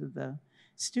go into the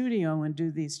studio and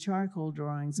do these charcoal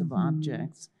drawings of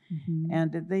objects.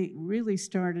 And they really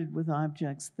started with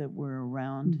objects that were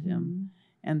around him.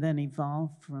 and then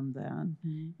evolved from that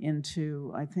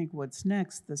into, I think, what's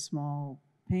next, the small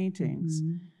paintings.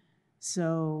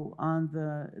 So on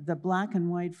the black and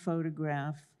white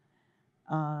photograph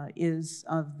is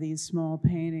of these small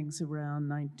paintings around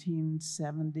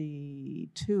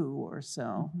 1972 or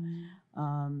so.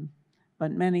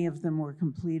 But many of them were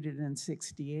completed in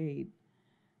 '68.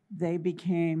 They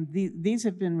became, these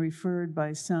have been referred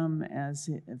by some as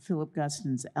Philip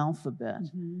Guston's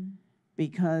alphabet,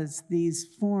 because these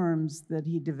forms that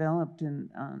he developed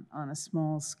on a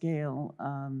small scale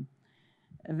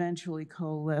eventually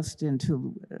coalesced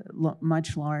into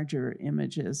much larger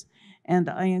images. And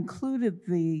I included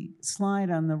the slide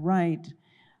on the right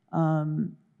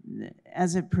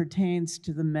as it pertains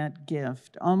to the Met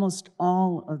gift. Almost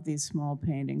all of these small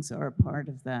paintings are a part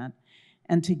of that.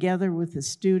 And together with the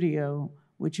studio,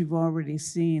 which you've already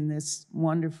seen, this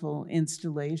wonderful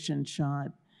installation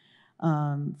shot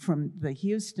from the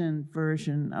Houston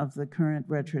version of the current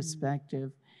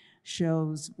retrospective,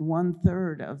 shows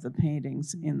 1/3 of the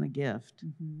paintings in the gift.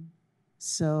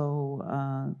 So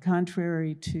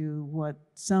contrary to what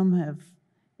some have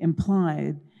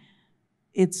implied,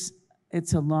 it's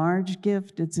a large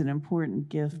gift, it's an important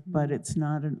gift, but it's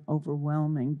not an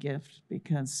overwhelming gift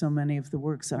because so many of the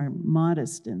works are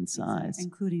modest in size.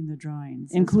 Including the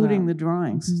drawings. Including the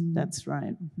drawings, that's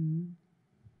right.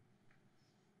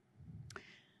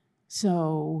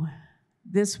 So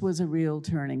this was a real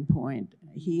turning point.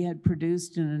 He had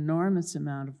produced an enormous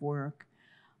amount of work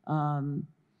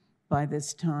by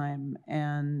this time,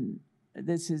 and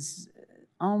this is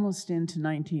almost into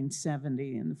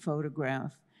 1970 in the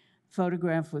photograph.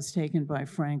 Photograph was taken by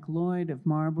Frank Lloyd of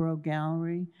Marlborough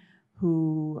Gallery,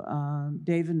 who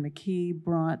David McKee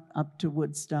brought up to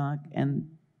Woodstock,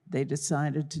 and they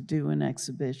decided to do an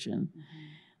exhibition.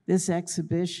 This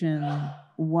exhibition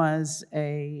was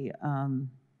a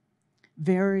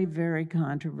very, very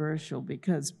controversial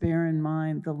because bear in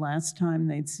mind the last time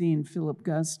they'd seen Philip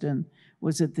Guston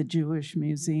was at the Jewish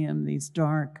Museum, these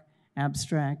dark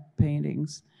abstract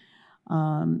paintings.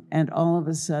 And all of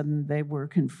a sudden they were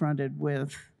confronted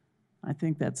with, I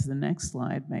think that's the next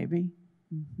slide maybe.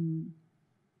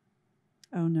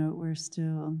 Oh no, we're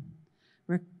still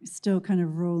kind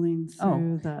of rolling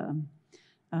through the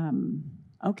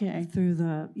okay. Through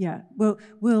the, yeah. Well,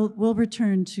 we'll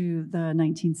return to the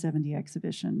 1970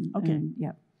 exhibition. Okay. And,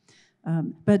 yeah.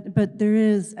 But there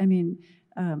is, I mean,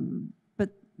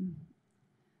 but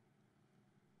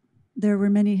there were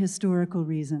many historical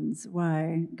reasons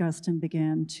why Guston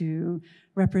began to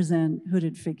represent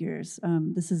hooded figures.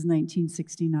 This is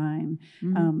 1969.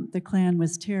 The Klan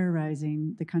was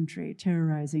terrorizing the country,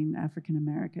 terrorizing African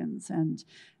Americans, and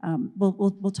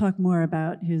we'll talk more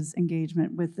about his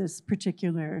engagement with this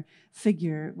particular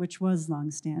figure, which was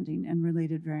longstanding and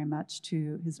related very much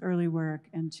to his early work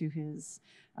and to his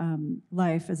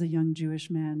life as a young Jewish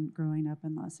man growing up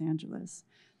in Los Angeles.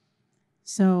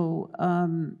 So.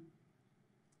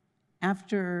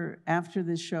 After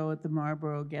the show at the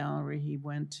Marlborough Gallery, he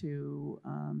went to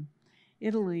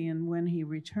Italy, and when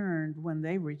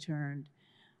they returned,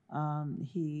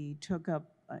 he took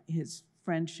up his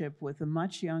friendship with a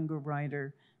much younger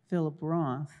writer, Philip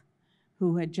Roth,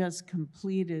 who had just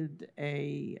completed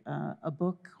a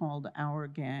book called Our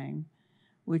Gang,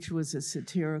 which was a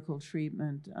satirical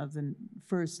treatment of the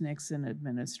first Nixon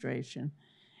administration.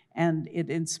 And it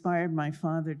inspired my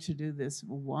father to do this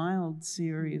wild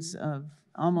series of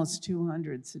almost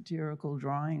 200 satirical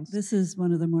drawings. This is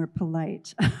one of the more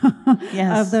polite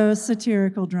yes. of those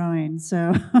satirical drawings.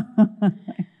 So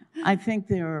I think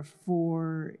there are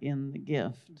 4 in the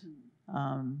gift,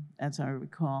 as I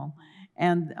recall.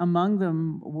 And among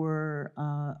them were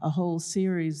a whole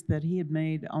series that he had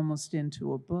made almost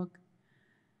into a book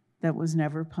that was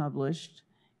never published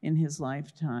in his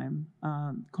lifetime,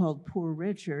 called Poor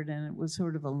Richard, and it was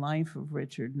sort of a life of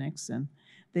Richard Nixon.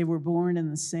 They were born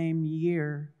in the same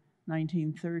year,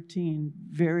 1913,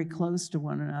 very close to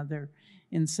one another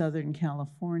in Southern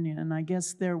California. And I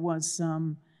guess there was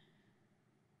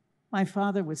my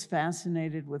father was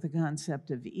fascinated with the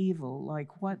concept of evil,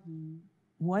 like what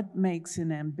makes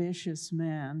an ambitious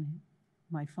man,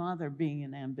 my father being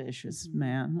an ambitious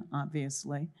man,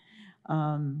 obviously,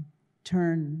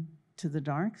 turn to the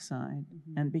dark side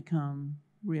and become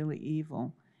really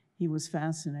evil. He was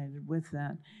fascinated with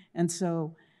that. And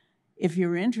so if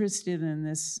you're interested in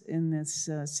this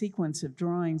sequence of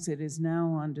drawings, it is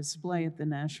now on display at the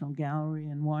National Gallery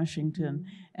in Washington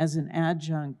as an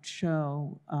adjunct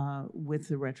show with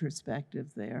the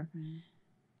retrospective there.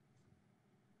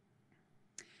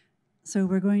 So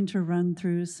we're going to run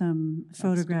through some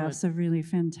photographs of really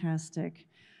fantastic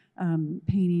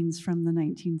paintings from the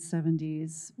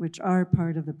 1970s, which are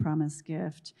part of the Promised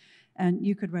Gift. And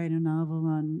you could write a novel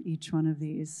on each one of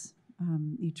these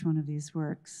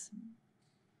works.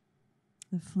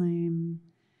 The Flame,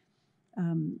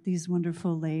 these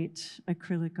wonderful late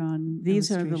acrylic on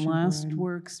These are the last board.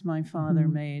 works my father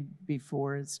made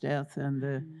before his death, and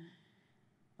the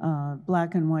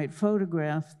black and white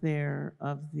photograph there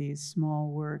of these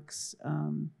small works,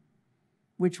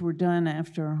 which were done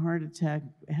after a heart attack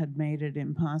had made it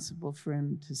impossible for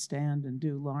him to stand and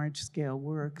do large-scale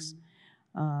works.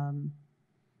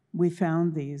 We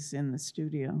found these in the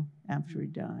studio after he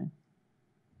died.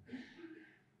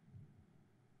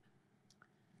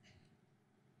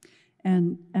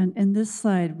 And in this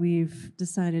slide, we've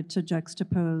decided to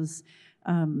juxtapose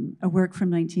a work from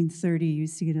 1930, you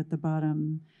see it at the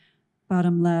bottom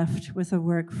left, with a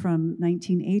work from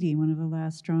 1980, one of the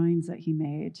last drawings that he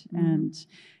made.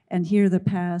 And here the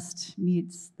past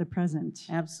meets the present.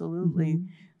 Absolutely.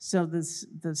 So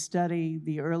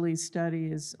the early study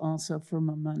is also from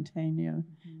a Mantegna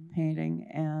painting,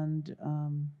 and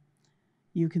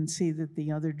you can see that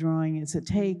the other drawing is a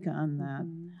take on that.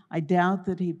 I doubt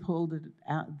that he pulled it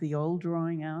out, the old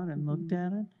drawing out and looked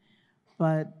at it,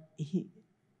 but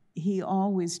he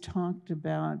always talked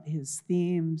about his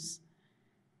themes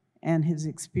and his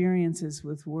experiences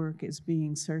with work as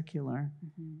being circular.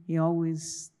 He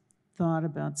always thought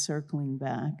about circling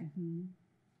back.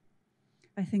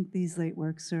 I think these late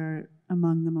works are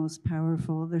among the most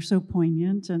powerful. They're so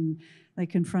poignant, and they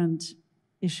confront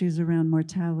issues around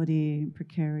mortality,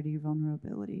 precarity,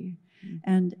 vulnerability.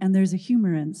 And there's a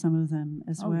humor in some of them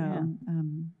as well.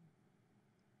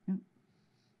 Yeah.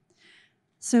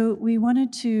 So we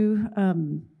wanted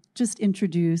to just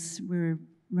introduce, we're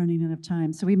running out of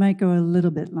time, so we might go a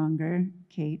little bit longer,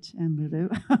 Kate and Lulu,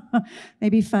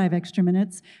 maybe 5 extra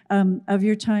minutes of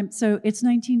your time. So it's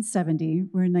 1970,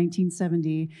 we're in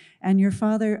 1970, and your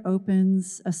father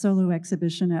opens a solo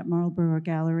exhibition at Marlborough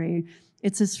Gallery.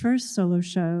 It's his first solo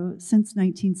show since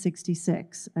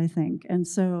 1966, I think. And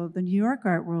so the New York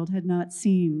art world had not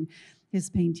seen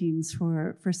his paintings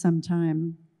for some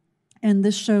time. And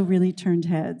this show really turned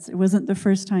heads. It wasn't the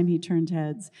first time he turned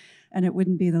heads, and it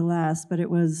wouldn't be the last, but it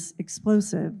was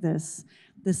explosive, this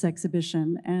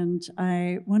exhibition. And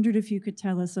I wondered if you could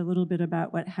tell us a little bit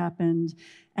about what happened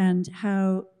and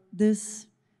how this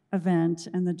event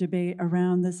and the debate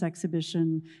around this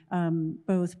exhibition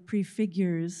both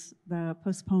prefigures the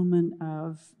postponement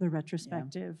of the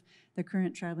retrospective, the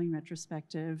current traveling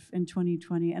retrospective in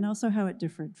 2020, and also how it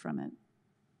differed from it.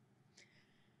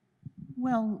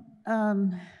 Well,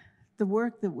 the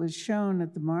work that was shown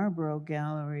at the Marlborough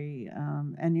Gallery,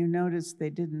 and you notice they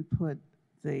didn't put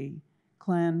the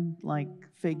Klan-like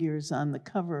figures on the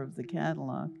cover of the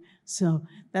catalog. So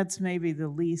that's maybe the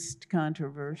least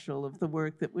controversial of the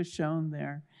work that was shown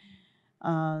there,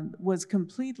 was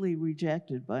completely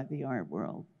rejected by the art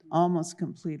world, almost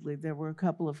completely. There were a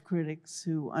couple of critics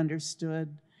who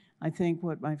understood, I think,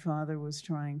 what my father was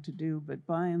trying to do, but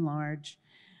by and large,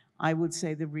 I would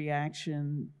say the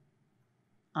reaction,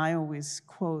 I always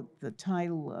quote the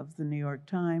title of the New York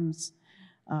Times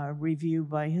review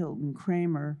by Hilton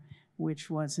Kramer,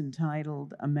 which was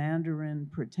entitled "A Mandarin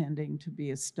Pretending to be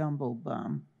a Stumble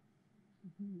Bum."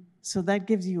 So that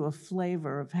gives you a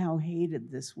flavor of how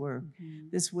hated this work.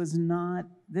 This was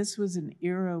an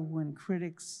era when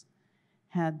critics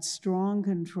had strong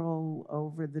control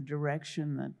over the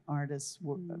direction that artists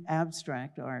were,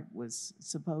 abstract art was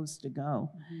supposed to go.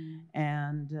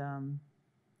 And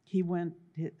he went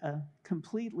a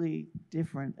completely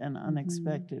different and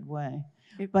unexpected way.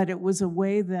 But it was a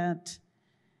way that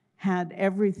had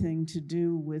everything to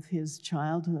do with his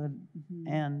childhood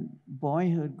and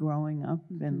boyhood growing up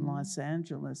in Los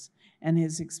Angeles and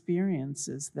his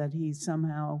experiences that he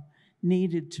somehow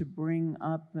needed to bring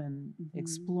up and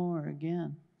explore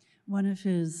again. One of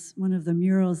the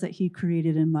murals that he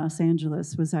created in Los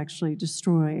Angeles was actually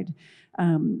destroyed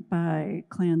by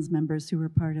Klan's members who were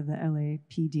part of the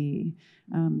LAPD,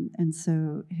 and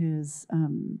so his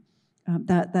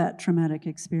that traumatic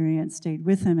experience stayed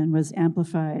with him and was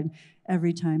amplified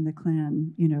every time the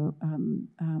Klan,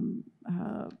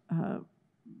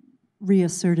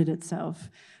 reasserted itself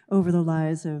over the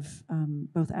lives of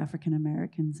both African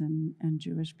Americans and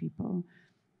Jewish people.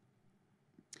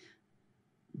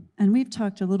 And we've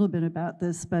talked a little bit about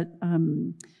this, but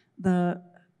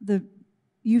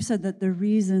you said that the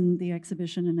reason the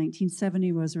exhibition in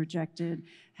 1970 was rejected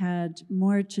had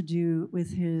more to do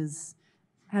with his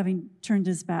having turned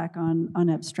his back on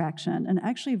abstraction. And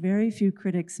actually very few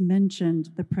critics mentioned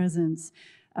the presence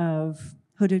of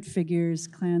hooded figures,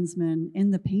 Klansmen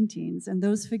in the paintings, and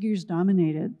those figures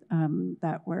dominated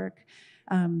that work.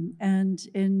 And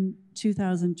in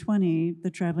 2020, the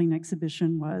traveling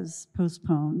exhibition was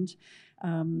postponed.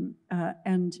 And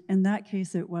in that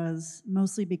case, it was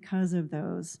mostly because of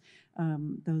those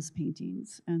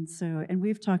paintings. And so, and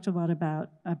we've talked a lot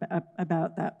about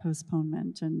that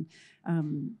postponement, and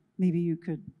maybe you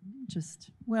could just...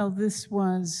 Well, this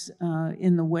was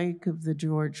in the wake of the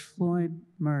George Floyd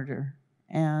murder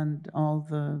and all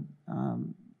the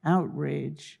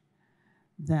outrage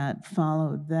that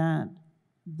followed that.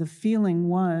 The feeling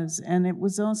was, and it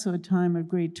was also a time of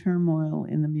great turmoil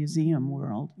in the museum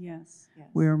world. Yes, yes.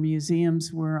 Where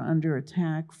museums were under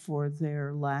attack for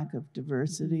their lack of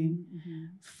diversity,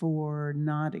 for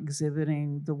not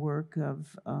exhibiting the work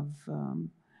of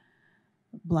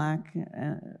Black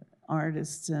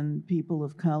artists and people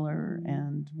of color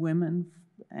and women,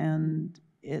 and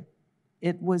it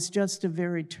was just a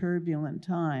very turbulent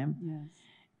time. Yes.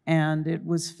 And it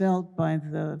was felt by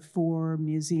the 4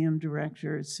 museum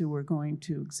directors who were going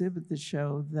to exhibit the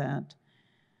show that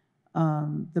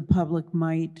the public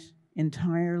might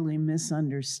entirely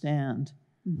misunderstand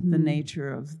the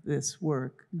nature of this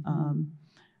work,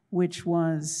 which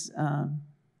was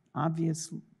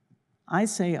I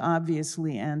say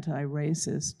obviously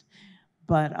anti-racist,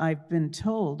 but I've been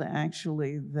told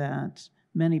actually that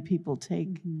many people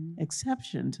take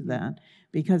exception to that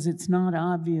because it's not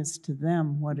obvious to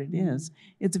them what it is.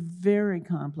 It's very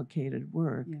complicated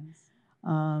work. Yes.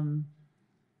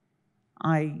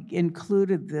 I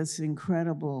included this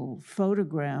incredible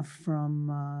photograph from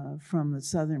the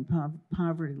Southern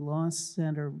Poverty Law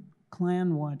Center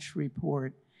Klan Watch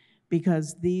report,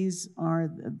 because these are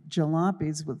the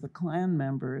jalopies with the Klan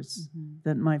members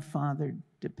that my father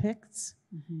depicts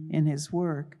in his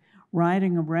work.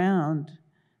 Riding around,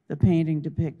 the painting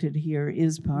depicted here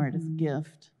is part of the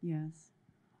gift. Yes.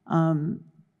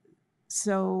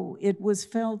 So it was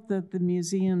felt that the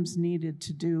museums needed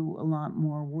to do a lot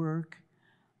more work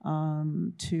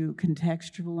to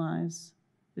contextualize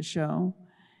the show.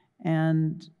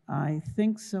 And I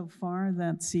think so far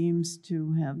that seems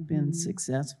to have been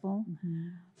successful.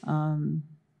 I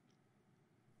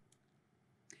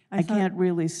can't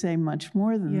really say much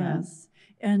more than that. Yes.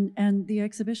 And the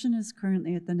exhibition is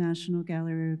currently at the National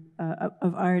Gallery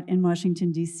of Art in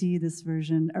Washington, D.C. This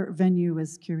venue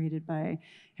was curated by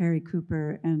Harry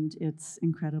Cooper, and it's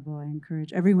incredible. I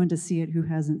encourage everyone to see it who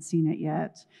hasn't seen it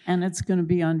yet. And it's going to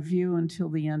be on view until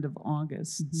the end of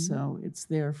August, so it's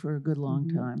there for a good long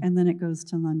time. And then it goes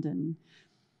to London.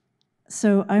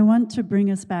 So I want to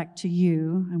bring us back to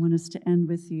you. I want us to end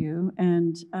with you,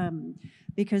 and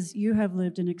because you have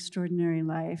lived an extraordinary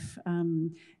life,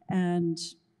 and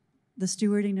the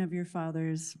stewarding of your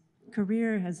father's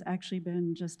career has actually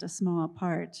been just a small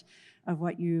part of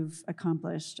what you've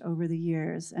accomplished over the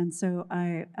years. And so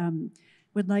I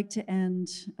would like to end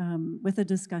with a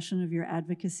discussion of your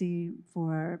advocacy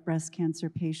for breast cancer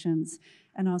patients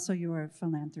and also your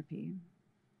philanthropy.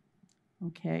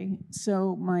 Okay,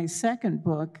 so my second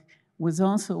book was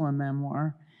also a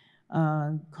memoir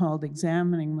called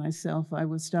Examining Myself. I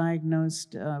was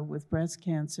diagnosed with breast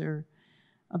cancer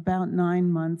about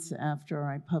 9 months after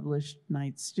I published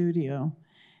Night Studio.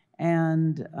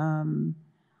 And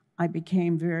I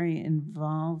became very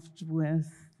involved with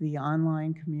the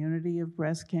online community of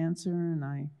breast cancer, and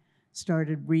I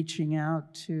started reaching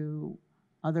out to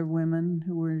other women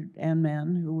and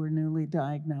men who were newly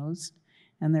diagnosed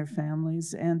and their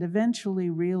families, and eventually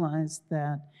realized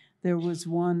that there was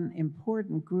one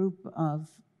important group of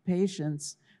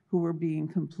patients who were being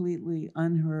completely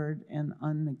unheard and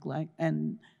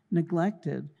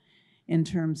neglected in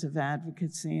terms of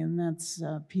advocacy, and that's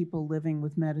people living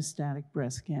with metastatic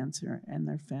breast cancer and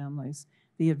their families,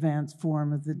 the advanced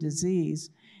form of the disease.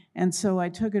 And so I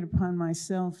took it upon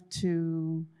myself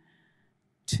to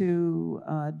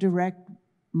direct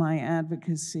my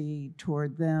advocacy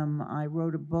toward them. I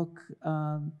wrote a book,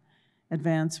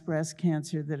 Advanced Breast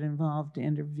Cancer, that involved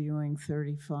interviewing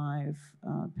 35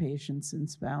 patients and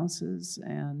spouses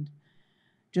and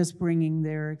just bringing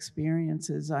their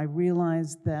experiences. I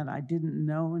realized that I didn't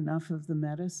know enough of the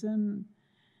medicine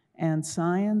and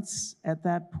science at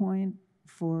that point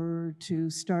to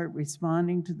start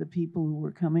responding to the people who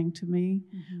were coming to me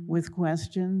with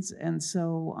questions. And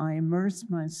so I immersed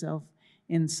myself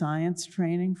in science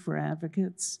training for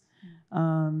advocates.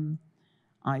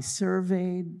 I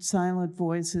surveyed. Silent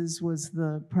Voices was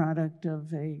the product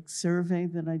of a survey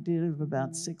that I did of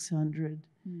about 600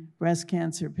 breast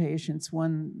cancer patients,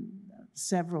 one of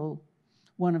several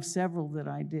that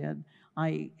I did.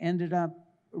 I ended up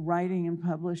writing and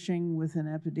publishing with an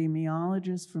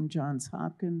epidemiologist from Johns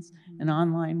Hopkins, an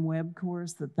online web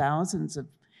course that thousands of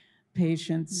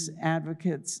patients,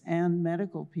 advocates, and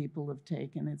medical people have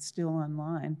taken. It's still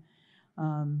online.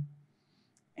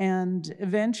 And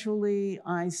eventually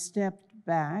I stepped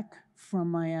back from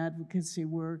my advocacy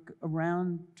work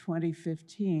around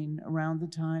 2015, around the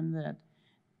time that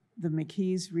the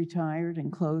McKees retired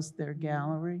and closed their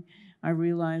gallery. I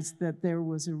realized that there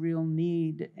was a real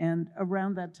need, and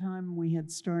around that time we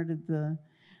had started the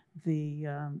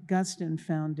Guston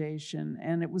Foundation,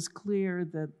 and it was clear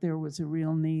that there was a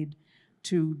real need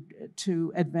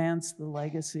to advance the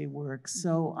legacy work.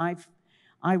 So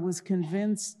I was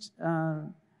convinced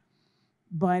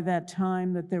by that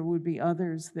time that there would be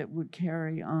others that would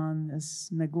carry on this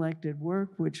neglected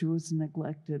work, which was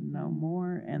neglected no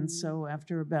more. And so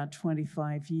after about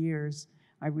 25 years,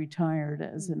 I retired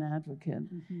as an advocate.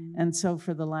 And so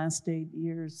for the last 8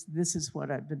 years, this is what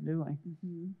I've been doing.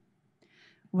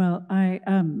 Well, I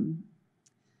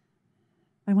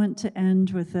want to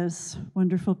end with this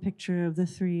wonderful picture of the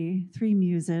three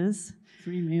muses.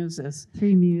 Three muses.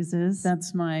 Three muses.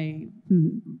 That's my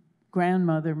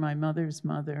grandmother, my mother's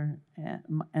mother,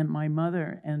 and my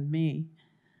mother and me,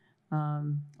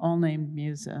 all named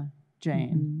Musa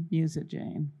Jane, Musa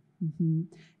Jane.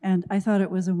 And I thought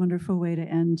it was a wonderful way to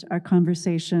end our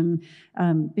conversation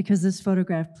because this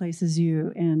photograph places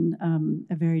you in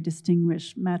a very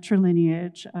distinguished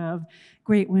matrilineage of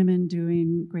great women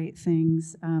doing great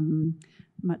things,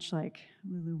 much like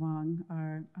Lulu Wang,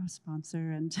 our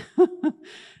sponsor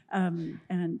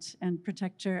and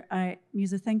protector.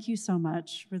 Musa, thank you so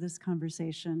much for this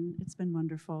conversation. It's been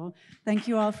wonderful. Thank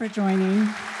you all for joining.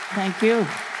 Thank you.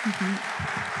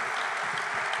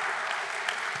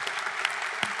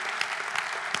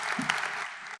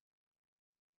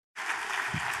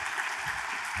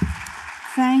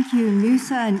 Thank you,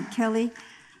 Musa and Kelly.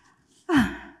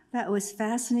 That was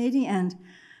fascinating, and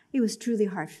it was truly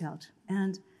heartfelt.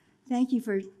 And thank you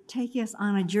for taking us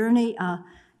on a journey,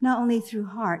 not only through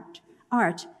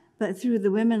art, but through the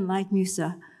women like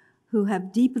Musa, who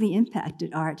have deeply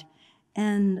impacted art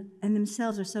and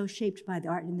themselves are so shaped by the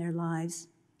art in their lives.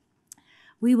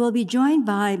 We will be joined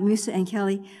by Musa and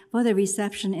Kelly for the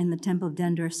reception in the Temple of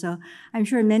Dendur. So I'm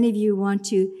sure many of you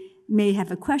may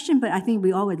have a question, but I think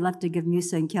we all would love to give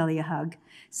Musa and Kelly a hug.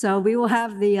 So we will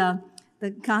have the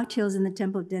cocktails in the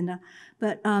Temple of Dendur.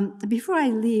 But before I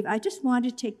leave, I just want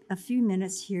to take a few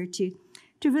minutes here to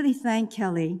really thank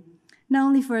Kelly, not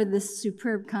only for this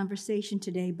superb conversation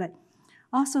today, but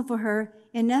also for her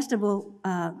inestimable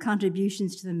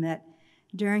contributions to the Met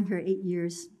during her 8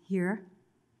 years here.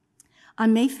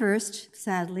 On May 1st,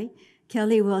 sadly,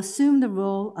 Kelly will assume the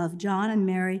role of John and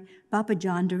Mary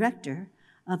Papajohn Director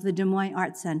of the Des Moines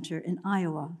Art Center in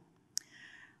Iowa.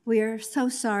 We are so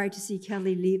sorry to see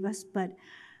Kelly leave us, but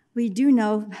we do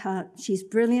know she's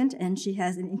brilliant and she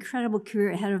has an incredible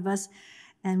career ahead of us,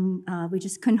 and we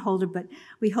just couldn't hold her, but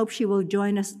we hope she will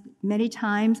join us many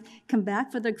times, come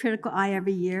back for the Critical Eye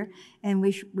every year, and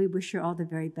we wish her all the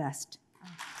very best.